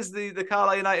that is the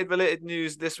Carlisle United related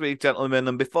news this week, gentlemen.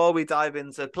 And before we dive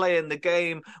into playing the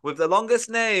game with the longest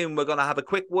name, we're going to have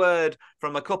a quick word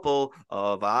from a couple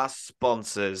of our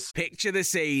sponsors. Picture the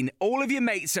scene. All of your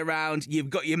mates around, you've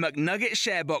got your McNugget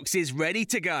share boxes ready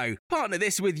to go. Partner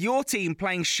this with your team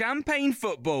playing champagne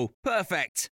football.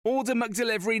 Perfect. Order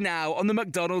McDelivery now on the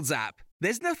McDonald's app.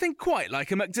 There's nothing quite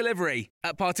like a McDelivery.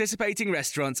 At participating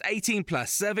restaurants, 18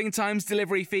 plus, serving times,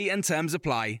 delivery fee and terms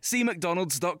apply. See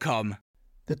mcdonalds.com.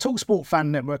 The TalkSport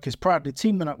Fan Network is proudly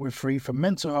teaming up with Free for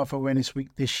Mental Health Awareness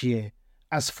Week this year.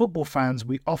 As football fans,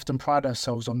 we often pride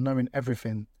ourselves on knowing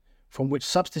everything, from which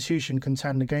substitution can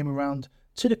turn the game around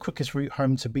to the quickest route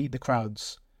home to beat the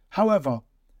crowds. However,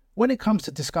 when it comes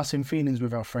to discussing feelings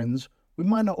with our friends, we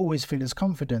might not always feel as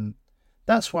confident.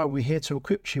 That's why we're here to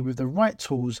equip you with the right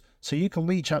tools so you can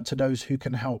reach out to those who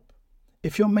can help.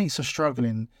 If your mates are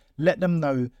struggling, let them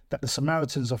know that the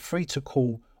Samaritans are free to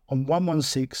call on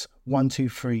 116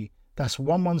 123. That's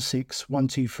 116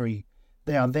 123.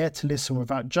 They are there to listen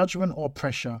without judgment or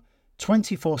pressure,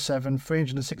 24/7,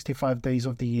 365 days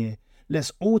of the year.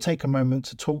 Let's all take a moment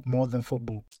to talk more than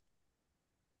football.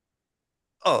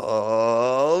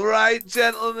 All right,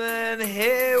 gentlemen,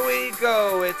 here we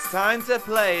go. It's time to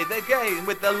play the game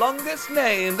with the longest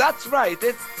name. That's right,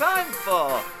 it's time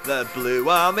for the Blue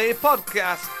Army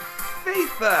Podcast.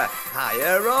 FIFA,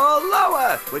 higher or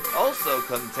lower, which also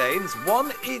contains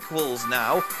one equals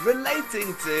now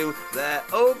relating to their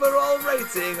overall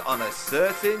rating on a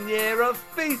certain year of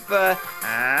FIFA.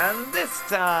 And this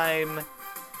time,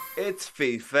 it's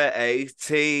FIFA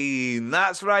 18.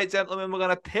 That's right, gentlemen. We're going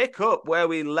to pick up where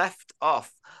we left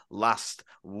off last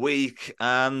week.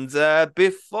 And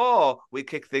before we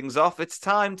kick things off, it's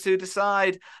time to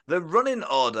decide the running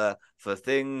order for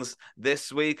things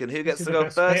this week and who gets to go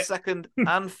first, second,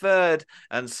 and third.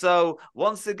 And so,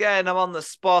 once again, I'm on the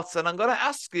spot and I'm going to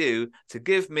ask you to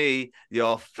give me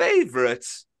your favourite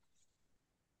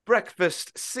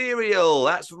breakfast cereal.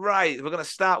 That's right. We're going to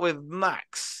start with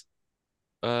Max.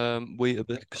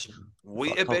 Weetabix.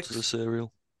 Weetabix. The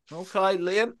cereal. Okay,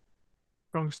 Liam.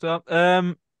 Strong start.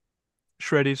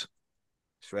 Shreddies.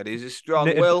 Shreddies is strong.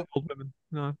 Knitted Will.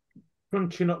 No.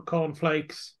 Crunchy nut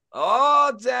cornflakes.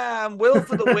 Oh, damn. Will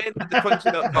for the win with the Crunchy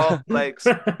Nut Cornflakes.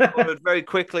 Followed very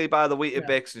quickly by the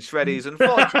Weetabix and Shreddies.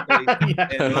 Unfortunately,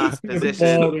 in last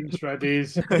position. Boring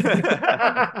Shreddies.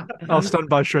 I'll stand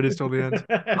by Shreddies till the end.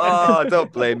 Oh,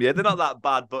 don't blame you. They're not that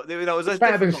bad, but it was a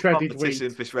better than difficult shredded competition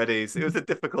wheat. for Shreddies. It was a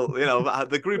difficult,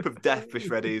 the group of death for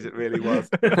Shreddies. It really was.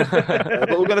 But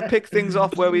we're going to pick things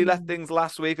off where we left things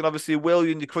last week. And obviously, Will,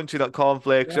 you and your Crunchy Nut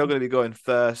Cornflakes, you're going to be going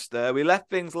first. We left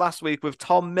things last week with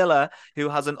Tom Miller, who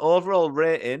has an overall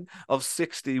rating of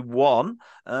 61.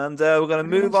 And we're going to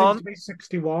move on. Seems to be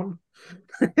 61.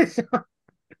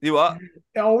 You what?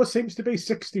 It always seems to be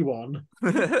 61.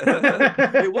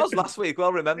 It was last week.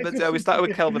 Well remembered. We started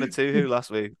with Kelvin Atuhu last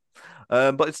week.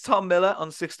 But it's Tom Miller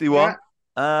on 61. Yeah.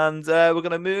 And we're going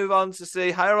to move on to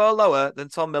see higher or lower than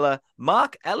Tom Miller,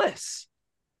 Mark Ellis.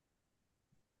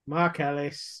 Mark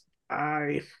Ellis.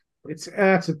 It's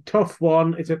a tough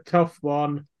one. It's a tough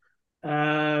one.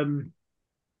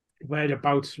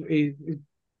 Whereabouts he's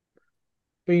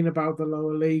been about the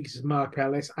lower leagues, Mark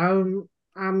Ellis. I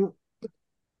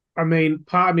mean,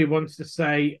 part of me wants to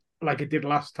say, like it did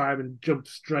last time, and jump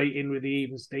straight in with the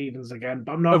even Stevens again,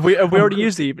 but I'm not. Have we already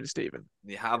used the even Steven?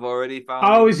 You have already found.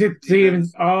 Oh, is it even?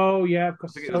 Oh, yeah, of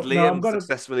course. I think it was Liam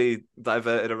successfully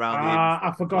diverted around.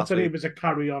 I forgot that it was a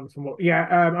carry on from what. Yeah,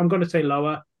 I'm going to say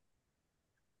lower.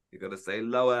 You got to say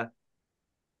lower.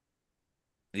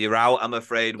 You're out, I'm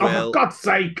afraid, Will. Oh, for God's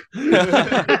sake!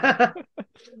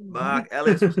 Mark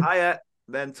Ellis was higher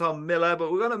than Tom Miller,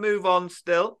 but we're going to move on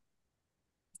still.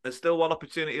 There's still one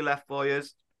opportunity left for you.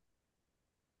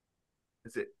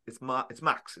 It's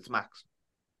Max. It's Max.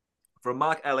 From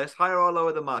Mark Ellis, higher or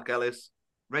lower than Mark Ellis?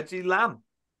 Reggie Lamb.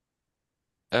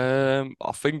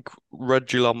 I think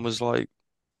Reggie Lamb was like.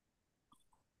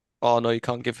 Oh no, you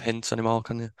can't give hints anymore,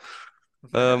 can you?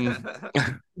 I'm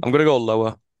gonna go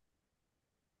lower.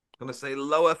 I'm gonna say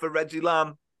lower for Reggie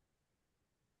Lamb.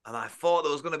 And I thought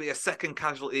there was going to be a second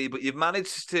casualty, but you've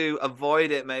managed to avoid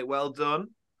it, mate. Well done.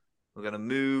 We're going to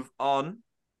move on.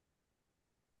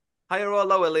 Higher or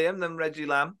lower, Liam, than Reggie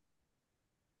Lamb?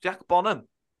 Jack Bonham.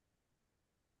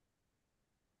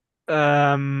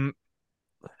 Christ,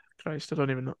 I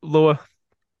don't even know. Lower.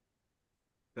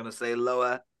 Going to say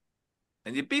lower.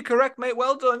 And you'd be correct, mate.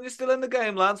 Well done. You're still in the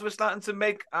game, lads. We're starting to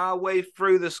make our way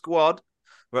through the squad.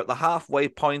 We're at the halfway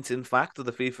point, in fact, of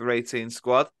the FIFA 18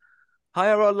 squad.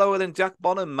 Higher or lower than Jack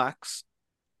Bonham, Max?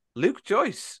 Luke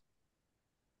Joyce.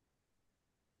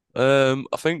 I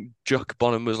think Jack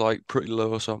Bonham was like pretty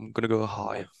low, so I'm gonna go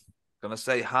high. Gonna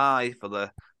say high for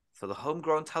the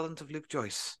homegrown talent of Luke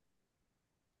Joyce.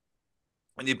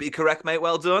 And you'd be correct, mate.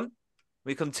 Well done.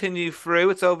 We continue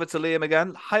through. It's over to Liam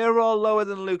again. Higher or lower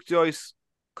than Luke Joyce?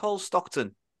 Cole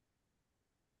Stockton.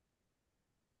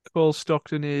 Cole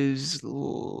Stockton is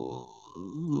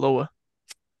lower.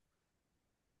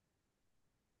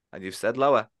 And you've said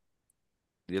lower.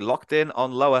 You're locked in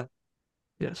on lower.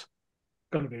 Yes.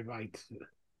 Gonna be right.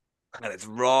 And it's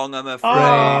wrong, I'm afraid,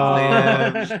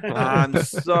 Liam. I'm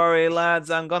sorry, lads.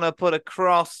 I'm gonna put a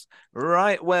cross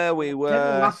right where we were.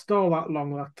 Didn't last all that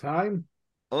long that time.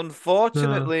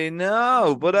 Unfortunately,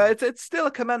 no. But it's still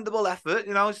a commendable effort.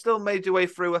 You know, it's still made your way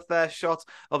through a fair shot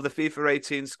of the FIFA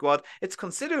 18 squad. It's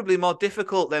considerably more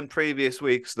difficult than previous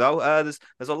weeks, though. There's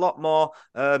a lot more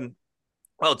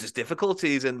well, just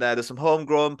difficulties in there. There's some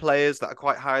homegrown players that are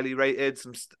quite highly rated.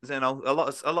 Some, a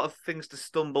lot of things to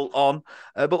stumble on.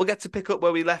 But we'll get to pick up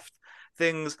where we left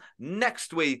things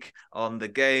next week on the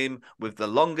game with the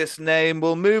longest name.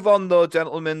 We'll move on though,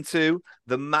 gentlemen, to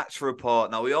the match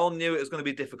report. Now, we all knew it was going to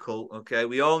be difficult. Okay,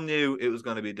 we all knew it was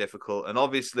going to be difficult, and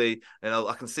obviously,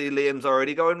 I can see Liam's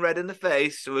already going red in the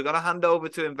face, so we're going to hand over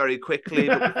to him very quickly.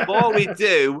 But before we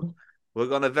do, we're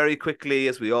going to very quickly,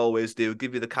 as we always do,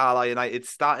 give you the Carlisle United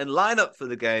starting lineup for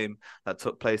the game that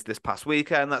took place this past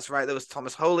weekend. That's right, there was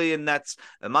Thomas Holy in nets,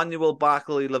 Emmanuel,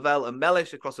 Barkley, Lavelle and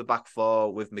Mellish across the back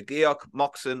four, with McGeoch,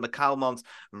 Moxon, McCalmont,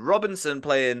 Robinson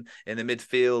playing in the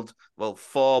midfield. Well,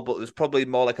 four, but there's probably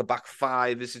more like a back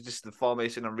five. This is just the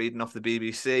formation I'm reading off the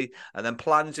BBC. And then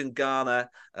Plange and Garner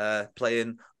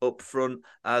playing up front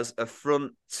as a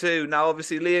front two. Now,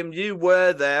 obviously, Liam, you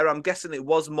were there. I'm guessing it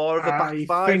was more of a back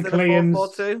five than a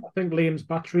 4-4-2. I think Liam's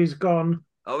battery's gone.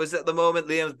 Oh, is it at the moment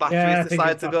Liam's battery's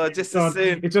decided to go just as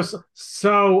soon? It's just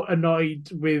so annoyed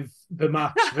with the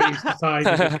match that he's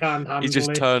decided he can't handle it. He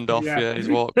just turned off. Yeah, he's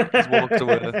walked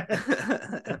away.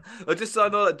 Well, just so I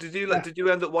know, did you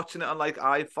end up watching it on like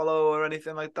iFollow or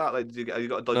anything like that? Like, have you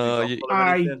got a dodgy or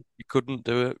anything? You couldn't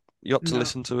do it. You had to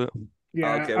listen to it.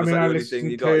 Yeah, okay. Was that the only thing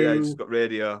you got? Yeah, you just got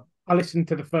radio. I listened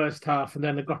to the first half, and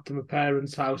then I got to my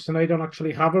parents' house, and they don't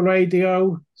actually have a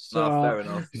radio, so fair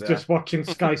enough. It's just watching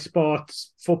Sky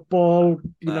Sports football,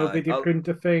 video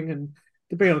printer thing, and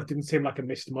to be honest, it didn't seem like I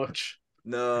missed much.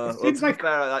 No, well, to be fair,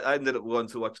 I ended up going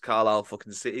to watch Carlisle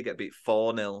fucking City get beat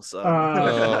 4-0. So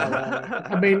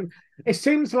I mean, it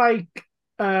seems like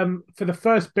for the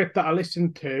first bit that I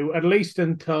listened to, at least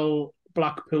until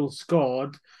Blackpool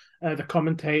scored, the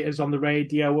commentators on the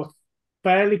radio were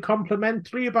fairly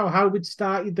complimentary about how we'd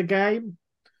started the game.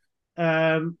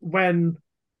 And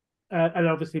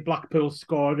obviously Blackpool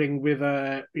scoring with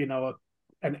an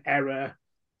error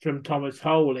from Thomas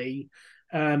Holy.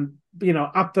 At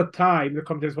the time, the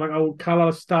commentators were like, "Oh,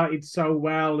 Carlisle started so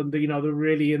well, and they're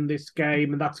really in this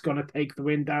game, and that's going to take the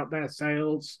wind out their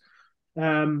sails."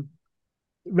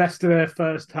 Rest of the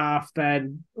first half,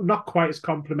 then not quite as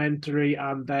complimentary,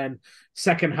 and then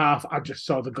second half, I just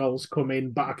saw the goals come in,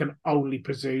 but I can only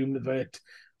presume that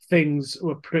things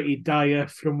were pretty dire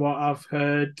from what I've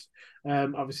heard.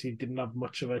 Obviously, didn't have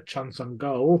much of a chance on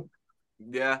goal.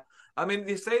 Yeah. I mean,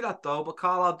 you say that though, but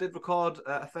Carlisle did record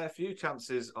a fair few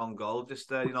chances on goal.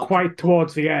 Just quite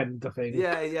towards the end, I think.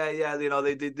 Yeah.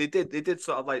 They did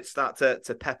sort of like start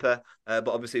to pepper, but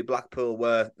obviously Blackpool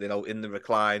were in the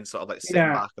recline, sort of like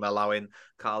sitting back and allowing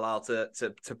Carlisle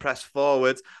to press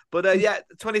forward. But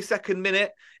 22nd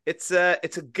minute, it's a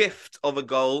gift of a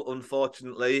goal.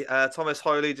 Unfortunately, Thomas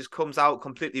Hoyley just comes out,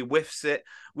 completely whiffs it.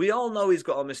 We all know he's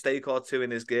got a mistake or two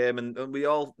in his game, and we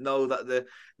all know that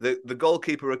the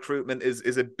goalkeeper recruitment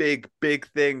is a big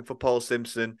thing for Paul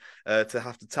Simpson to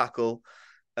have to tackle.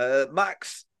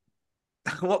 Max,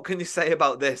 what can you say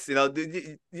about this?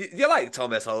 You like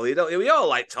Thomas Holy, don't you? We all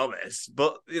like Thomas,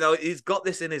 but he's got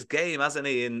this in his game, hasn't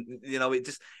he? And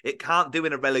it can't do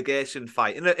in a relegation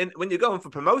fight. When you're going for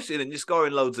promotion and you're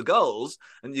scoring loads of goals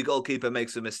and your goalkeeper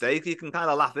makes a mistake, you can kind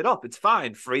of laugh it up. It's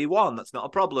fine, 3-1, that's not a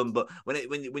problem. But when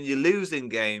you're losing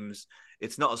games,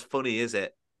 it's not as funny, is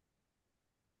it?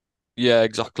 Yeah,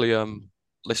 exactly.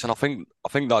 Listen, I think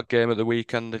that game at the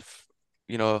weekend, if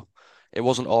it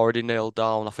wasn't already nailed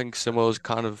down, I think Simo's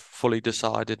kind of fully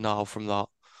decided now from that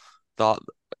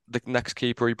the next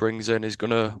keeper he brings in is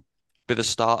gonna be the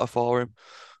starter for him.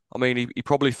 I mean, he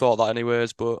probably thought that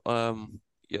anyways, but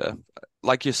yeah,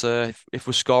 like you say, if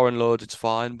we're scoring loads, it's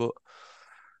fine, but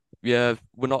yeah,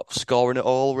 we're not scoring at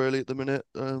all really at the minute.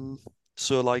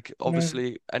 So like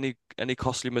obviously any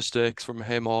costly mistakes from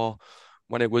him, or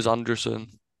when it was Anderson,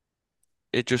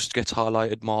 it just gets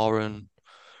highlighted more. And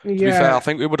to be fair, I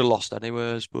think we would have lost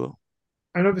anyways. But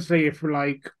obviously, if we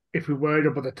were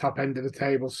up at the top end of the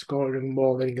table scoring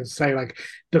more, then you can say like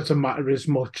doesn't matter as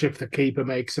much if the keeper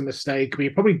makes a mistake. But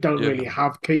you probably don't really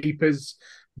have keepers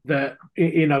that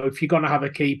if you're gonna have a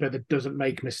keeper that doesn't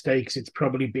make mistakes, it's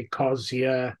probably because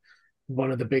you're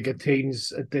one of the bigger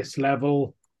teams at this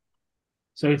level.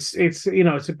 So it's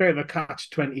a bit of a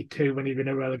catch-22 when you're in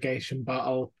a relegation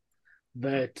battle,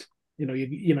 that you're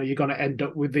going to end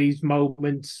up with these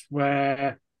moments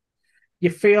where you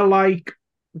feel like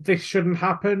this shouldn't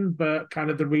happen, but kind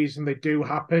of the reason they do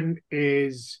happen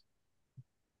is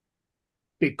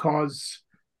because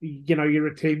you're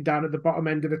a team down at the bottom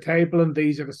end of the table, and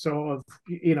these are the sort of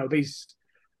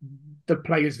the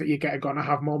players that you get are going to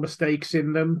have more mistakes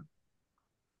in them.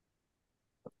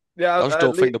 Yeah, I just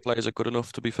don't think the players are good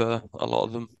enough, to be fair. A lot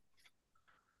of them.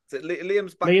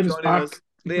 Liam's back Liam's joining back. us.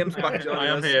 Liam's back I joining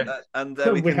am us, here. and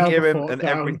we We can held hear the him fort and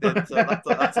down. everything. So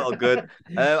that's all good.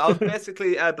 I was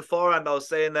basically beforehand. I was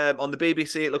saying on the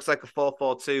BBC it looks like a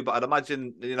 4-4-2, but I'd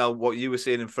imagine what you were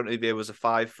seeing in front of you was a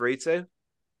 5-3-2.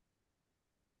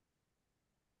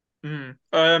 Yeah.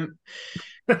 I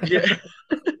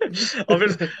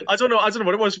don't know. I don't know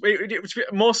what it was. It was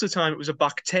most of the time it was a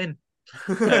back 10.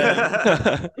 To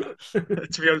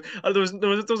be honest, there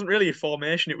wasn't really a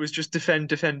formation. It was just defend,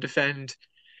 defend, defend,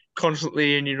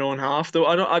 constantly in your own half. Though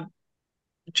I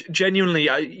genuinely,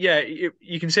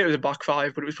 you can say it was a back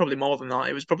five, but it was probably more than that.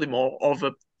 It was probably more of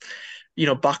a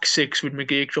back six with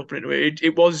McGee dropping into it.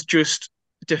 It was just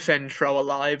defend for our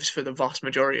lives for the vast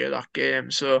majority of that game.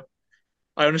 So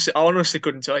I honestly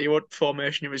couldn't tell you what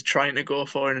formation he was trying to go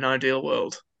for in an ideal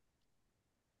world.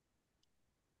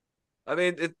 I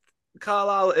mean,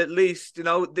 Carlisle at least,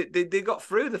 they got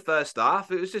through the first half.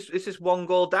 It's just one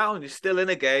goal down. You're still in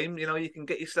a game. You can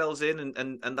get yourselves in,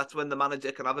 and that's when the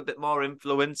manager can have a bit more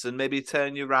influence and maybe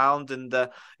turn you around. And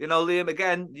Liam,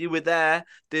 again, you were there.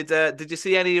 Did you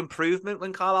see any improvement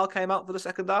when Carlisle came out for the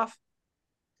second half?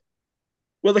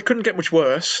 Well, they couldn't get much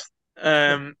worse.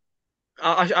 I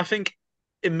think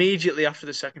immediately after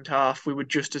the second half, we were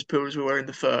just as poor as we were in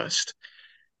the first.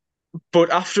 But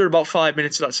after about 5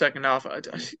 minutes of that second half,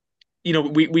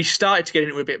 we started to get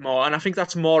into it a bit more, and I think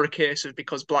that's more a case of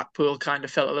because Blackpool kind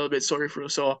of felt a little bit sorry for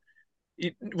us, or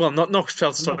well, not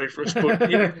felt sorry for us,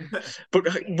 but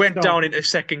went down into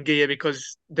second gear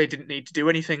because they didn't need to do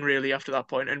anything really after that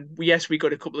point. And yes, we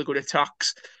got a couple of good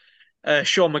attacks.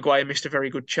 Sean Maguire missed a very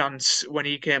good chance when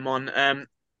he came on, and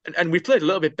we played a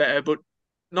little bit better, but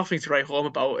nothing to write home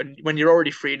about. And when you're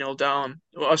already 3-0 down,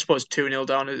 well, I suppose 2-0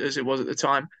 down as it was at the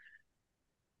time,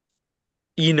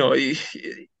 you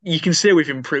can say we've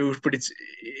improved, but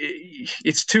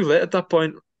it's too late at that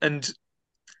point. And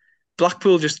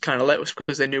Blackpool just kind of let us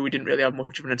because they knew we didn't really have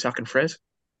much of an attacking threat.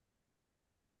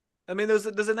 I mean, there's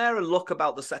an air of luck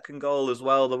about the second goal as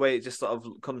well. The way it just sort of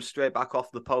comes straight back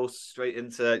off the post, straight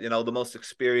into the most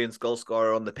experienced goal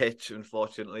scorer on the pitch,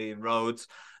 unfortunately, in Rhodes.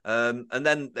 And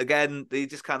then again, he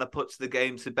just kind of puts the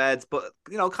game to bed. But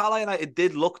Carlisle United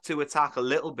did look to attack a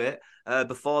little bit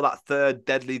before that third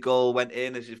deadly goal went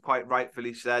in, as you've quite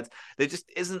rightfully said. There just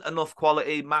isn't enough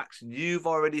quality. Max, you've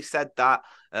already said that.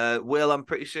 Will, I'm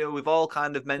pretty sure we've all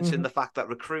kind of mentioned the fact that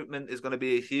recruitment is going to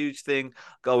be a huge thing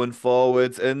going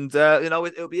forward. And,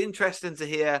 it'll be interesting to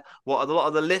hear what a lot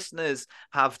of the listeners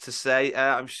have to say.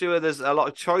 I'm sure there's a lot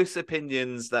of choice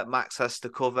opinions that Max has to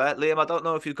cover. Liam, I don't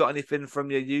know if you've got anything from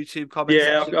your YouTube comments.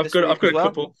 Yeah, I've got a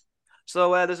couple.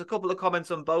 So there's a couple of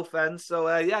comments on both ends. So,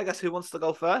 I guess who wants to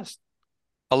go first?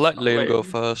 I'll let Liam go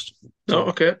first. Oh,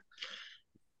 okay.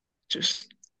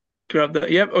 Just grab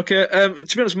that. Yep, okay.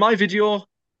 To be honest, my video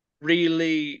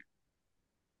really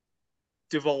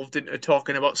devolved into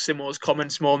talking about Simo's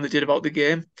comments more than they did about the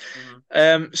game.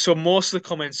 So most of the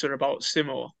comments are about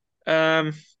Simo.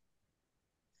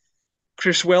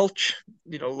 Chris Welch,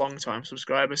 long-time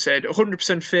subscriber, said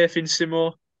 100% faith in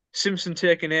Simo. Simpson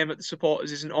taking aim at the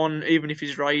supporters isn't on, even if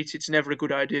he's right. It's never a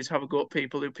good idea to have a go at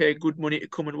people who pay good money to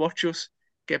come and watch us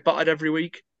get battered every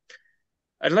week.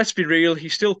 And let's be real, he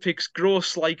still picks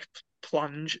Gross like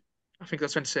Plange. I think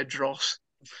that's meant to say Dross.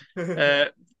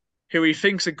 Who he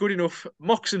thinks are good enough.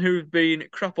 Moxon, who've been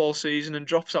crap all season, and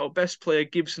drops our best player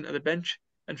Gibson to the bench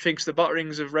and thinks the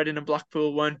batterings of Reading and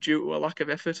Blackpool weren't due to a lack of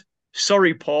effort.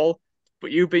 Sorry, Paul,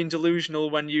 but you've been delusional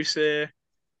when you say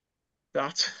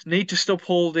that. Need to stop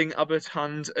holding Abbott's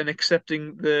hand and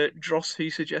accepting the dross he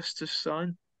suggests to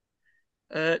sign.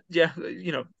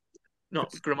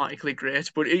 Not grammatically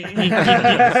great, but you get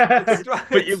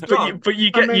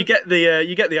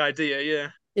the idea, yeah.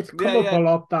 It's come up a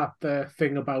lot, that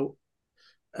thing about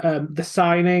the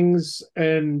signings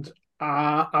and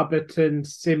are Abbott and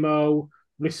Simo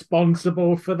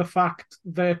responsible for the fact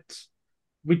that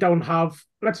we don't have,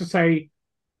 let's just say,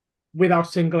 without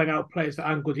singling out players that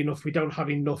aren't good enough, we don't have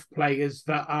enough players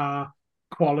that are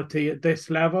quality at this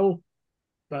level.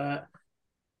 But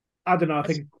I don't know,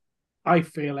 I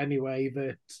feel anyway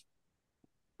that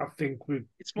I think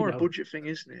it's more a budget thing,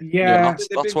 isn't it? Yeah,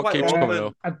 that's what keeps coming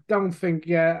up. I don't think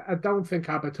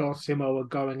Abbott or Simo are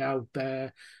going out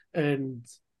there and,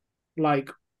 like,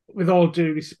 with all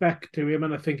due respect to him,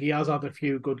 and I think he has had a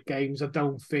few good games, I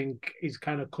don't think he's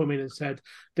kind of come in and said,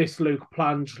 this Luke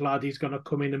Plange lad, he's going to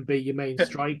come in and be your main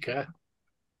striker.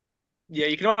 Yeah,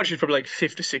 you can imagine probably like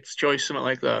fifth or sixth choice, something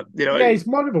like that. Yeah, he's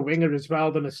more of a winger as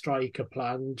well than a striker,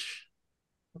 Plange.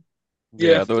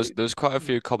 Yeah, there was quite a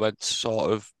few comments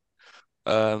sort of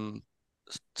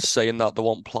saying that they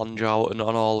want Plange out and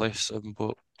all this,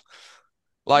 but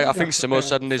like I think Simo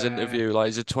said in his interview, like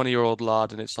he's a 20-year-old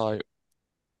lad, and it's like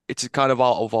it's kind of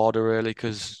out of order really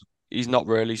because he's not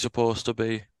really supposed to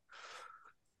be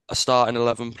a starting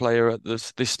 11 player at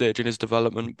this stage in his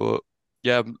development. But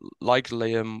yeah, like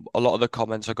Liam, a lot of the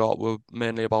comments I got were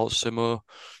mainly about Simo.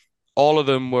 All of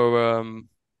them were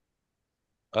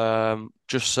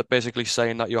just basically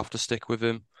saying that you have to stick with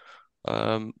him,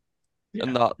 and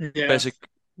that Yeah.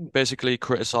 basically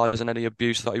criticizing any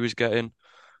abuse that he was getting.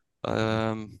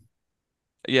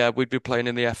 Yeah, we'd be playing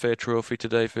in the FA Trophy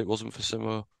today if it wasn't for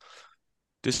Simo.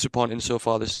 Disappointing so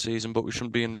far this season, but we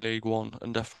shouldn't be in League One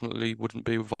and definitely wouldn't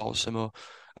be without Simo.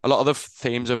 A lot of the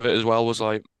themes of it as well was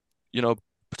like,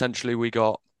 potentially we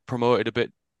got promoted a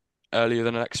bit earlier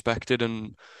than expected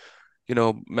and,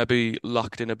 maybe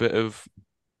lacked in a bit of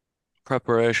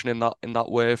preparation in that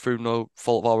way through no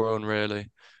fault of our own, really.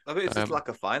 I think it's just lack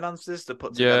of finances to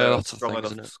put Yeah, together a that's the strong thing,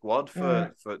 enough isn't it? squad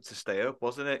for to stay up,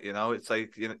 wasn't it? It's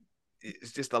like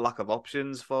it's just a lack of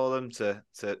options for them to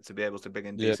be able to bring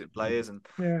in Yeah. decent players, and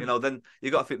Yeah. then you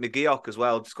got to think McGeoch as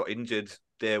well just got injured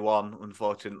day one,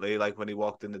 unfortunately, like when he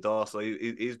walked in the door. So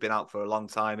he's been out for a long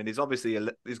time, and he's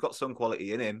got some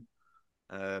quality in him.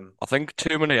 I think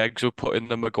too many eggs were put in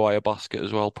the Maguire basket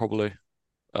as well, probably.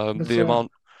 That's The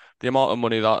amount of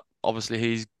money that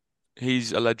obviously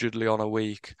he's allegedly on a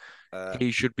week,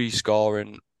 he should be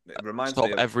scoring it reminds sort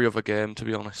me of of every other game, to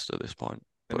be honest, at this point.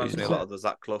 it But reminds he's me a not. lot of the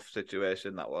Zach Clough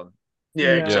situation, that one.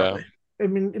 Yeah, Yeah. exactly. I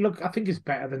mean, look, I think it's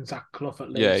better than Zach Clough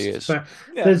at Yeah, he least. is. But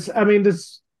Yeah. there's it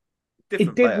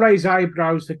Different did player. raise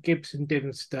eyebrows that Gibson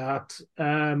didn't start.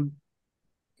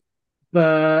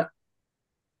 But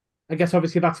I guess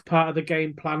obviously that's part of the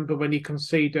game plan. But when you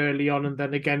concede early on and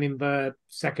then again in the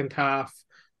second half,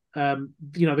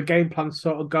 the game plan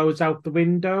sort of goes out the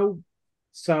window.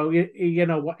 So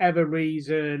whatever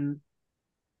reason,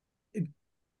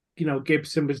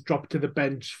 Gibson was dropped to the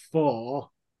bench for.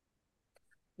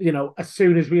 As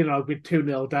soon as we're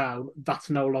 2-0 down, that's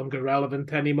no longer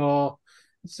relevant anymore.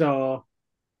 So,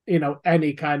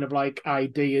 any kind of like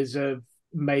ideas of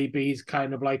maybe he's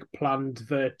kind of like planned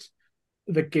that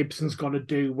Gibson's going to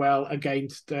do well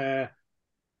against a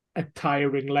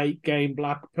tiring late game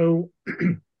Blackpool.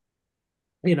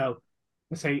 I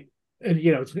say,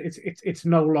 it's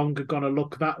no longer going to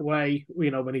look that way.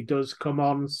 When he does come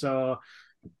on, so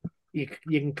you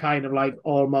can kind of like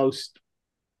almost.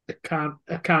 I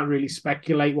can't really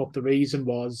speculate what the reason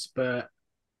was, but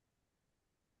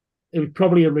it was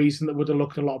probably a reason that would have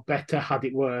looked a lot better had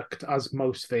it worked, as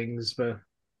most things. But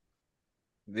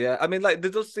yeah, I mean, like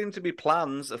there does seem to be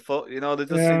plans afoot. There does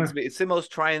seem Yeah. to be. Simo's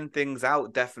trying things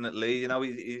out. Definitely,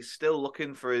 he's still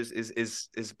looking for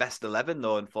his best 11,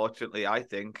 though. Unfortunately, I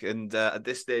think, and at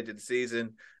this stage of the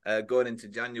season, going into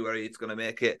January, it's going to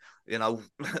make it,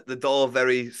 the door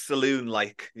very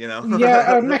saloon-like.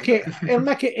 yeah, it'll make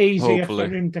it easier for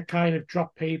Hopefully. him to kind of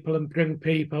drop people and bring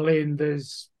people in.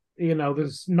 There's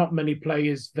not many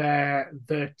players there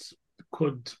that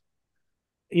could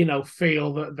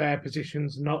feel that their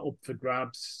position's not up for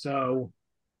grabs. So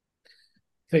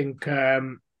I think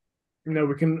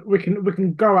we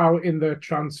can go out in the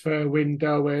transfer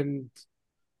window and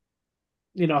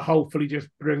hopefully just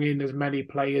bring in as many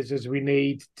players as we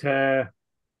need to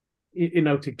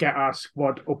to get our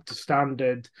squad up to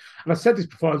standard. And I said this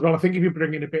before as well. I think if you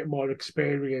bring in a bit more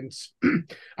experience,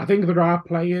 I think there are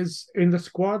players in the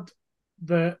squad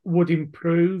that would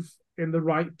improve in the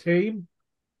right team.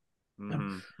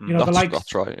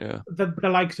 That's right, yeah. The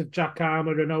likes of Jack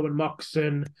Armour and Owen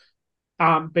Moxon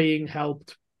aren't being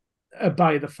helped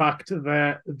by the fact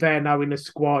that they're now in a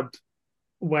squad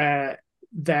where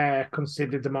they're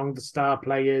considered among the star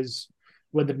players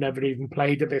when they've never even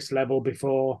played at this level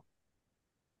before.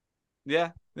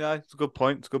 Yeah, it's a good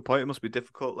point. It's a good point. It must be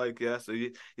difficult. So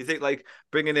you think like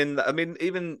bringing in, I mean,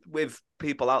 even with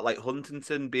people out like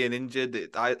Huntington being injured,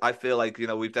 I feel like,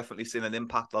 we've definitely seen an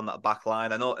impact on that back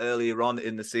line. I know earlier on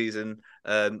in the season,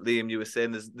 Liam, you were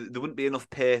saying there wouldn't be enough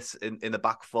pace in the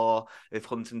back four if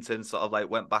Huntington sort of like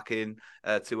went back in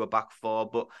to a back four.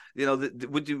 But,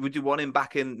 would you want him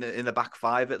back in the back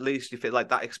five at least? You feel like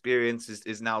that experience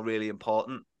is now really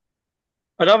important?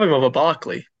 I'd have him over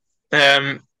Barkley.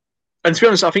 And to be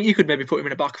honest, I think you could maybe put him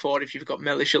in a back four if you've got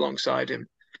Mellish alongside him.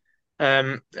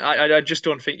 I just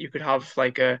don't think you could have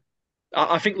like a.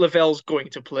 I think Lavelle's going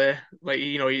to play. Like,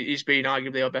 he's been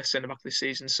arguably our best centre back this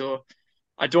season. So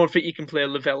I don't think you can play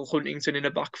Lavelle Huntington in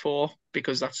a back four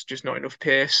because that's just not enough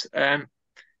pace.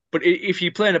 But if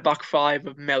you play in a back five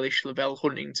of Mellish, Lavelle,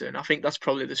 Huntington, I think that's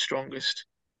probably the strongest.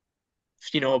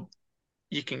 You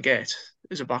can get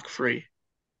as a back three.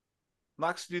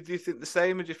 Max, do you think the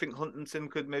same, or do you think Huntington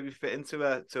could maybe fit into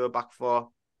a back four?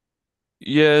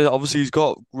 Yeah, obviously he's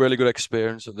got really good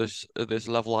experience at this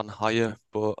level and higher,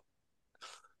 but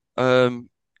um,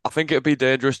 I think it'd be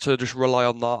dangerous to just rely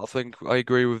on that. I think I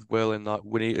agree with Will in that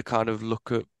we need to kind of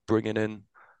look at bringing in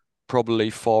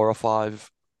probably 4 or 5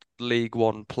 League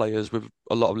One players with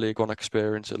a lot of League One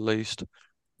experience at least.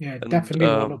 Yeah, And definitely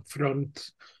one up front.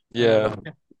 yeah,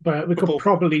 But we could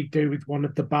probably do with one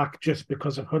at the back just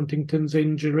because of Huntington's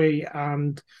injury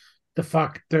and the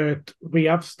fact that we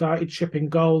have started shipping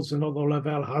goals and although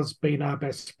Lavelle has been our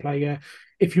best player,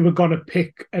 if you were going to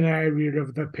pick an area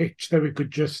of the pitch that we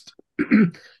could just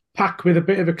pack with a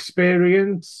bit of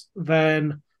experience,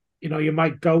 then, you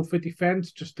might go for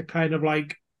defence just to kind of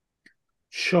like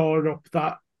shore up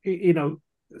that,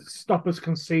 stop us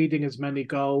conceding as many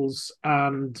goals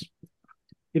and,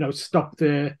 stop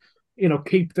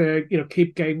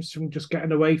keep games from just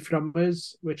getting away from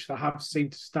us, which they have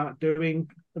seemed to start doing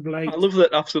of late. I love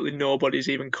that absolutely nobody's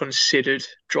even considered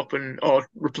dropping or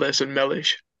replacing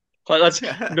Mellish. Like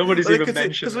nobody's even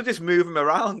mentioned. Because we just move him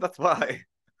around. That's why.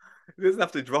 He doesn't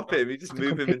have to drop him. You just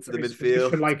move him into the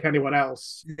midfield like anyone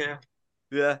else. Yeah.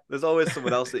 Yeah, there's always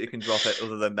someone else that you can drop it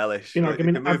other than Mellish. You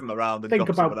can move him around and think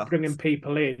drop about bringing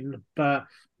people in, but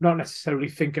not necessarily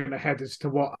thinking ahead as to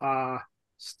what our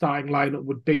starting lineup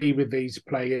would be with these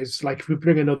players. Like if we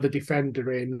bring another defender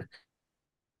in,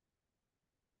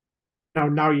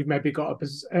 now you've maybe got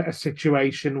a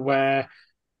situation where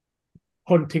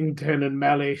Huntington and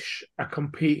Mellish are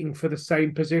competing for the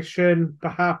same position,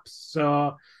 perhaps.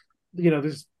 So,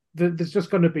 there's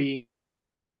just going to be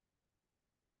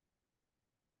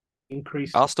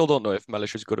increase. I still don't know if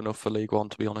Mellish is good enough for League One,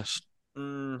 to be honest.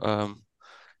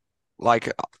 Like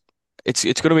it's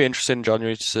going to be interesting in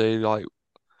January to see like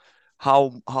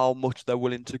how much they're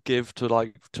willing to give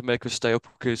to make us stay up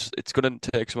because it's going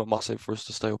to take something massive for us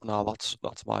to stay up now.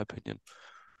 That's my opinion.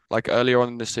 Like earlier on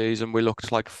in the season, we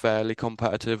looked like fairly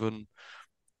competitive and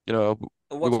we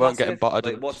weren't getting battered.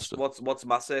 Like what's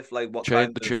massive? Like what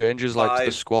the changes like to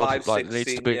the squad five, like six it needs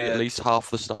to senior... be at least half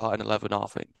the starting 11, I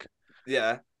think.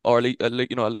 Yeah. Or at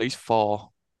least four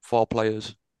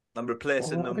players. I'm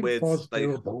replacing them with like.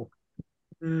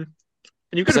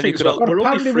 And you've got to think as well, we're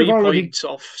only 3 points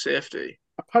off safety.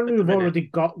 Apparently, we've already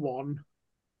got one.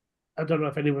 I don't know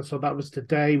if anyone saw that was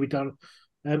today. We don't.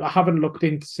 I haven't looked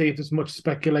in to see if there's much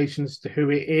speculation as to who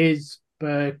it is,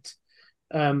 but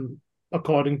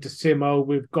according to Simo,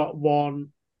 we've got one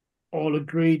all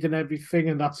agreed and everything,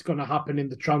 and that's going to happen in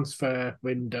the transfer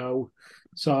window.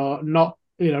 So not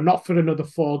for another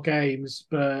 4 games,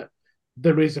 but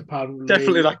there is apparently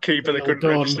definitely that keeper that couldn't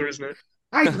register, isn't it?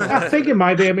 I think it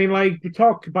might be. I mean, like we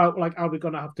talk about, like, are we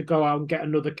going to have to go out and get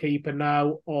another keeper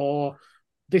now, or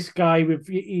this guy we've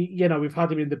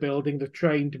had him in the building, they've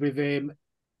trained with him.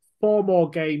 4 more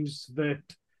games that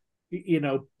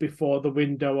before the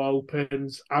window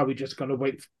opens. Are we just going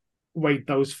to wait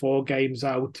those 4 games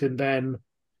out and then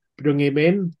bring him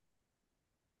in?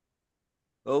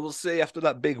 Well, we'll see after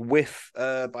that big whiff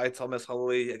by Thomas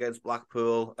Holloway against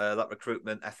Blackpool. That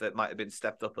recruitment effort might have been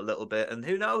stepped up a little bit. And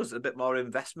who knows, a bit more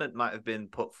investment might have been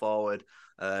put forward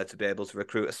to be able to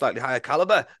recruit a slightly higher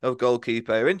calibre of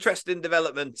goalkeeper. Interesting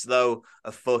developments, though,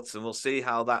 afoot. And we'll see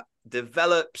how that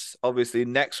develops, obviously,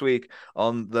 next week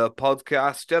on the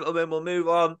podcast. Gentlemen, we'll move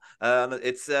on.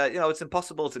 It's it's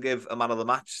impossible to give a man of the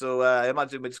match. So I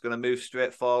imagine we're just going to move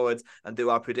straight forward and do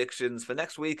our predictions for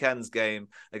next weekend's game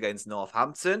against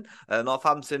Northampton.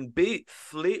 Northampton beat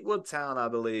Fleetwood Town, I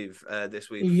believe,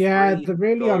 this week. Yeah, they're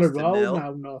really on a roll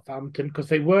now, Northampton, because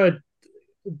they were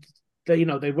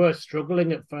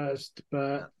struggling at first,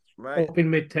 but up in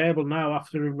mid-table now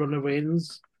after a run of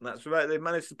wins. That's right. They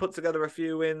managed to put together a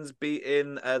few wins,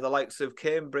 beating the likes of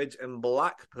Cambridge and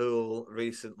Blackpool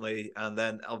recently, and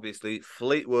then obviously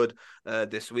Fleetwood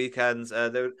this weekend.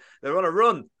 They're on a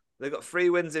run. They've got 3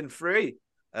 wins in 3.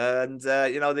 And,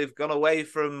 they've gone away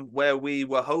from where we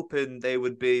were hoping they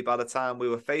would be by the time we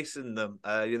were facing them.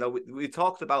 We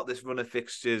talked about this run of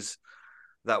fixtures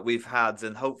that we've had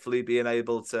and hopefully being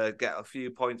able to get a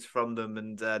few points from them.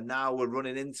 And now we're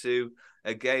running into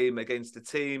a game against a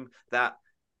team that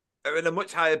are in a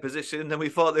much higher position than we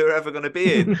thought they were ever going to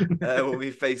be in when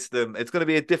we face them. It's going to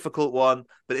be a difficult one,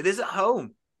 but it is at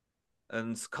home.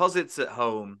 And because it's at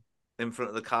home in front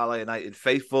of the Carlisle United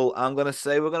faithful, I'm going to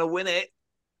say we're going to win it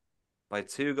by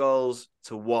 2-1.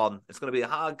 It's going to be a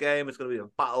hard game. It's going to be a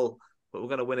battle, but we're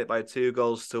going to win it by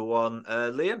 2-1.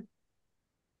 Liam?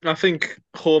 I think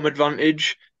home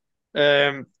advantage.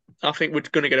 I think we're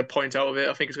going to get a point out of it.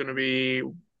 I think it's going to be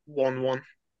 1-1.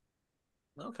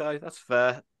 Okay, that's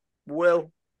fair.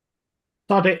 Will?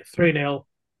 Sod it, 3-0.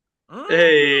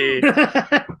 Hey.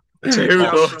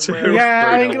 Yeah,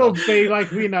 I think it'll be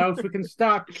like, if we can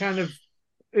start kind of,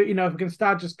 if we can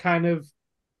start just kind of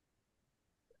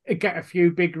get a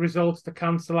few big results to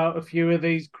cancel out a few of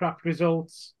these crap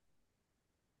results.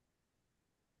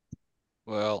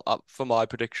 Well, for my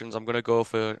predictions, I'm going to go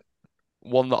for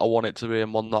one that I want it to be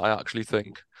and one that I actually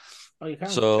think. Oh, you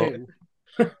can't so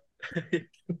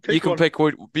you can pick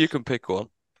one. You can pick one.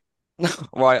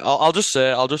 Right, I'll just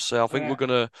say I think we're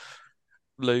gonna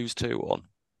lose 2-1.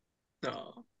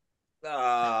 What?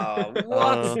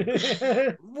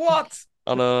 What?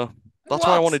 I know. That's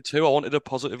why I wanted two. I wanted a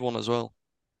positive one as well.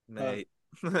 Mate.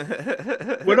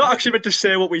 We're not actually meant to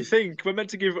say what we think. We're meant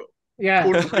to give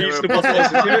unreasonable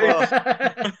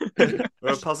positivity.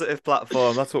 We're a positive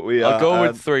platform. That's what we are. I'll go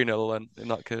with 3-0 then, in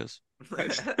that case.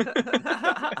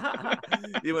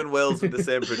 You and Wills with the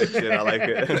same prediction. I like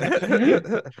it.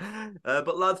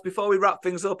 But lads, before we wrap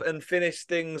things up and finish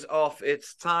things off,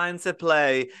 it's time to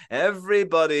play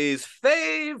everybody's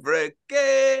favourite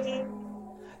game.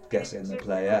 Guessing the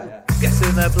player.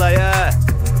 Guessing the player.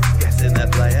 Guessing the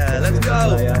player. Let's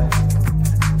go.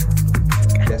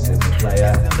 Guessing the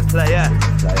player. Guessing the player.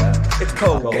 It's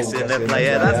called Guessing the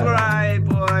Player. That's right,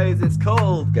 boys. It's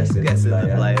called Guessing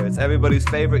the Player. It's everybody's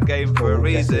favourite game for a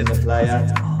reason. It's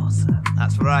awesome.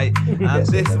 That's right. And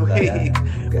this week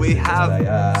we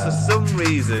have, for some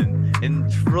reason,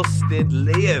 entrusted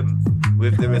Liam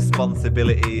with the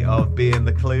responsibility of being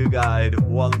the clue guide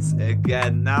once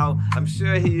again. Now, I'm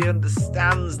sure he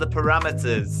understands the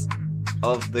parameters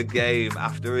of the game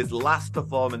after his last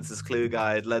performance as clue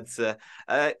guide led to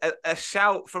a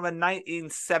shout from a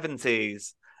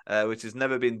 1970s, which has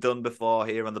never been done before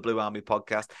here on the Blue Army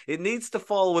podcast. It needs to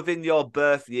fall within your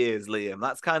birth years, Liam.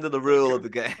 That's kind of the rule of the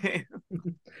game.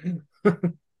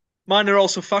 Mine are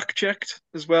also fact checked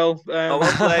as well. Well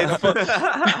played.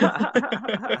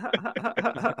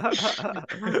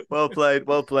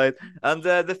 Well played. And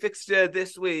the fixture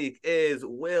this week is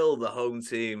Will, the home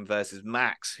team, versus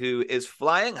Max, who is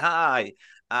flying high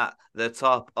at the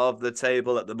top of the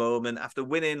table at the moment after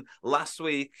winning last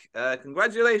week.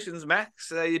 Congratulations, Max.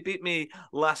 You beat me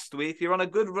last week. You're on a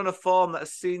good run of form that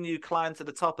has seen you climb to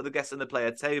the top of the Guessing the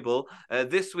Player table.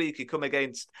 This week, you come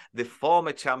against the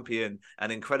former champion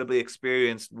and incredibly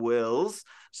experienced Wills.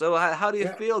 So how do you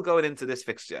feel going into this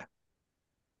fixture?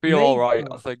 Feel all right.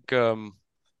 I think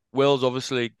Will's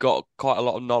obviously got quite a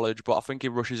lot of knowledge, but I think he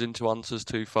rushes into answers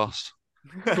too fast.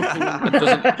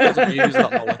 doesn't use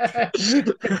that knowledge.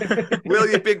 Will,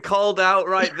 you've been called out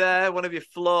right there. One of your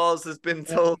flaws has been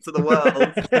told to the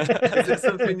world. Is it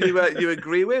something you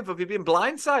agree with? Have you been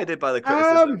blindsided by the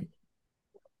criticism?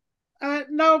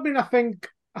 No, I mean, I think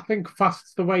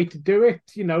fast's the way to do it.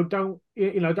 Don't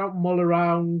mull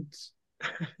around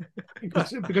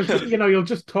because you'll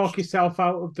just talk yourself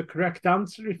out of the correct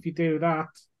answer if you do that.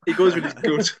 He goes with his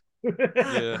gut.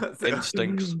 Yeah,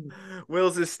 instincts.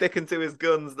 Wills is sticking to his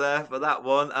guns there for that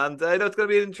one, and it's going to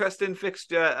be an interesting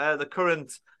fixture. The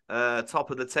current top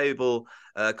of the table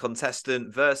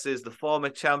contestant versus the former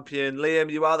champion.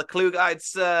 Liam, you are the clue guide,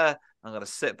 sir. I'm going to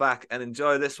sit back and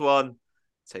enjoy this one.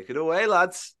 Take it away,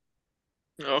 lads.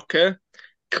 Okay.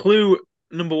 Clue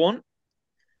number 1.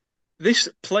 This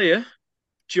player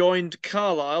joined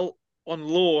Carlisle on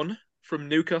loan from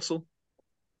Newcastle.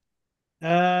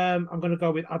 I'm going to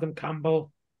go with Adam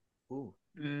Campbell. Ooh.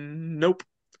 Nope.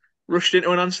 Rushed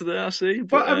into an answer there, I see.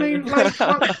 But I mean,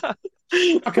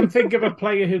 I can think of a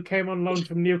player who came on loan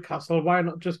from Newcastle. Why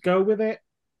not just go with it?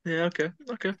 Yeah, okay.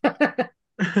 Good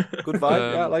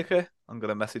vibe. Yeah, I like it. I'm going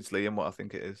to message Liam what I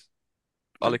think it is.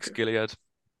 Alex Gilead.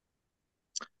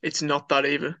 It's not that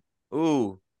either.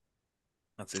 Ooh.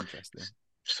 That's interesting.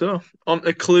 So, on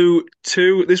to clue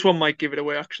 2. This one might give it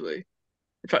away, actually.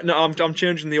 In fact, no, I'm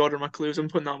changing the order of my clues. I'm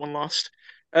putting that one last.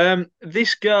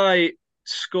 This guy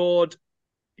scored.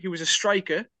 He was a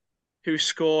striker who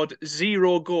scored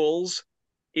 0 goals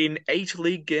in 8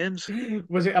 league games.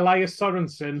 Was it Elias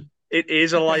Sorensen? It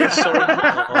is Elias Sorensen.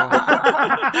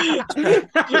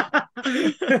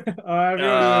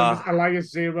 Everyone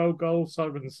Elias 0 goal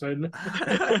Sorensen.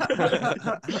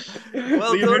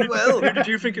 Well done, Will. Who did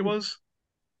you think it was?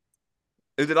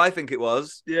 Who did I think it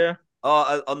was? Yeah.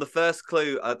 Oh, on the first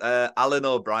clue, Alan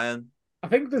O'Brien. I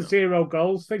think the 0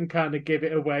 goals thing kind of give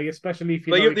it away, especially if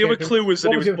you. The other clue was that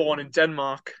he was born in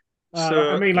Denmark.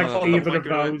 So I mean, either of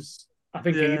those. I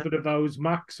think either of those.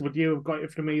 Max, would you have got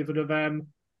it from either of them?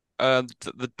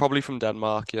 Probably from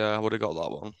Denmark. Yeah, I would have got that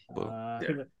one.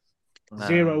 But...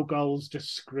 0 goals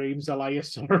just screams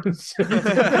Elias Sorensen.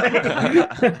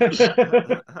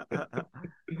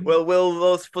 Well, will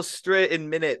those frustrating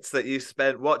minutes that you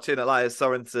spent watching Elias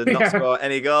Sorensen not score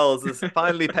any goals has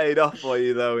finally paid off for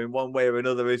you, though, in one way or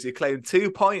another, as you claimed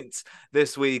 2 points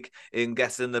this week in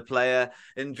guessing the player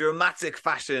in dramatic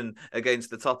fashion against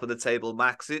the top of the table,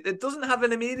 Max. It doesn't have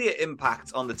an immediate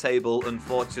impact on the table,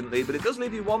 unfortunately, but it does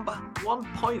leave you 1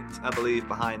 point, I believe,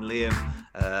 behind Liam.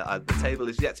 The table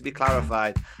is yet to be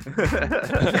clarified.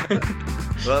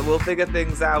 Well, we'll figure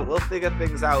things out.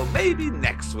 Maybe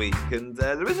next week. And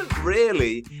there isn't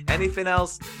really anything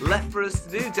else left for us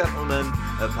to do, gentlemen,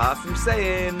 apart from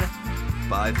saying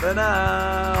bye for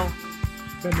now.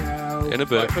 For now. In a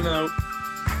bit. Bye for now.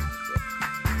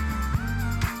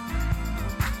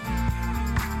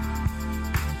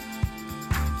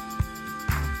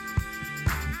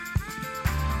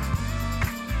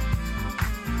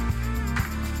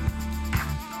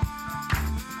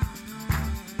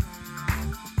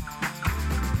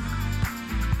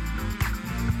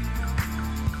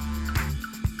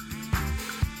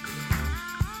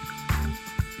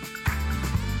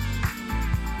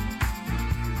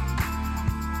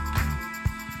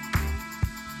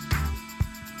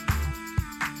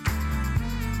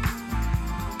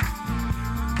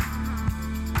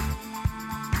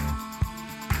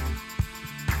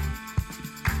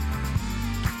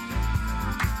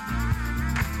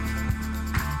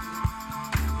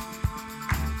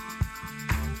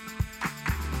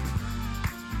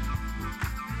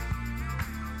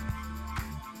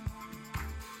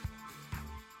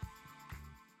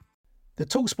 The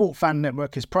TalkSport Fan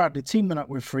Network is proudly teaming up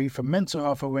with Free for Mental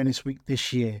Health Awareness Week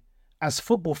this year. As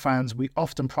football fans, we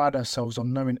often pride ourselves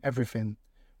on knowing everything,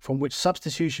 from which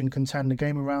substitution can turn the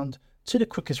game around to the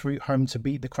quickest route home to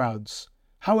beat the crowds.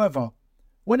 However,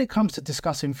 when it comes to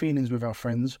discussing feelings with our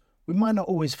friends, we might not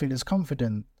always feel as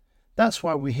confident. That's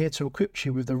why we're here to equip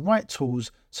you with the right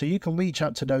tools so you can reach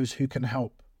out to those who can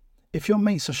help. If your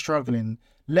mates are struggling,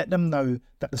 let them know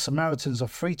that the Samaritans are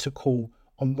free to call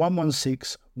on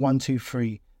 116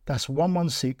 123. That's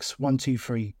 116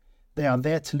 123. They are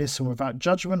there to listen without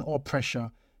judgment or pressure,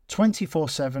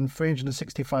 24/7,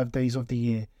 365 days of the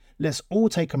year. Let's all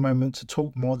take a moment to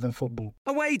talk more than football.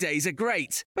 Away days are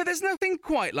great, but there's nothing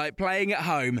quite like playing at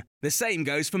home. The same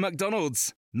goes for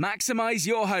McDonald's. Maximise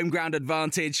your home ground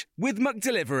advantage with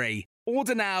McDelivery.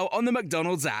 Order now on the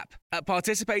McDonald's app. At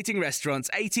participating restaurants,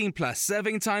 18 plus,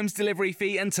 serving times, delivery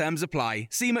fee and terms apply.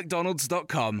 See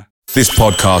mcdonalds.com. This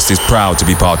podcast is proud to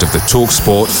be part of the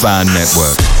TalkSport Fan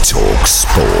Network.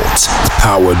 TalkSport.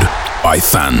 Powered by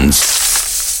fans.